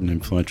important,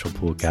 influential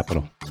pool of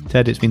capital.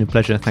 Ted, it's been a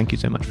pleasure. Thank you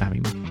so much for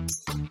having me.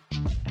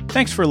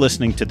 Thanks for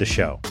listening to the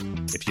show.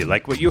 If you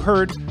like what you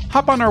heard,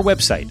 hop on our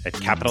website at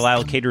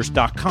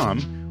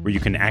capitalallocators.com, where you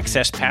can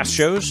access past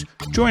shows,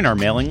 join our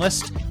mailing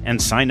list,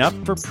 and sign up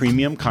for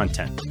premium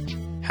content.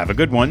 Have a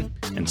good one,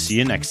 and see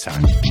you next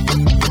time.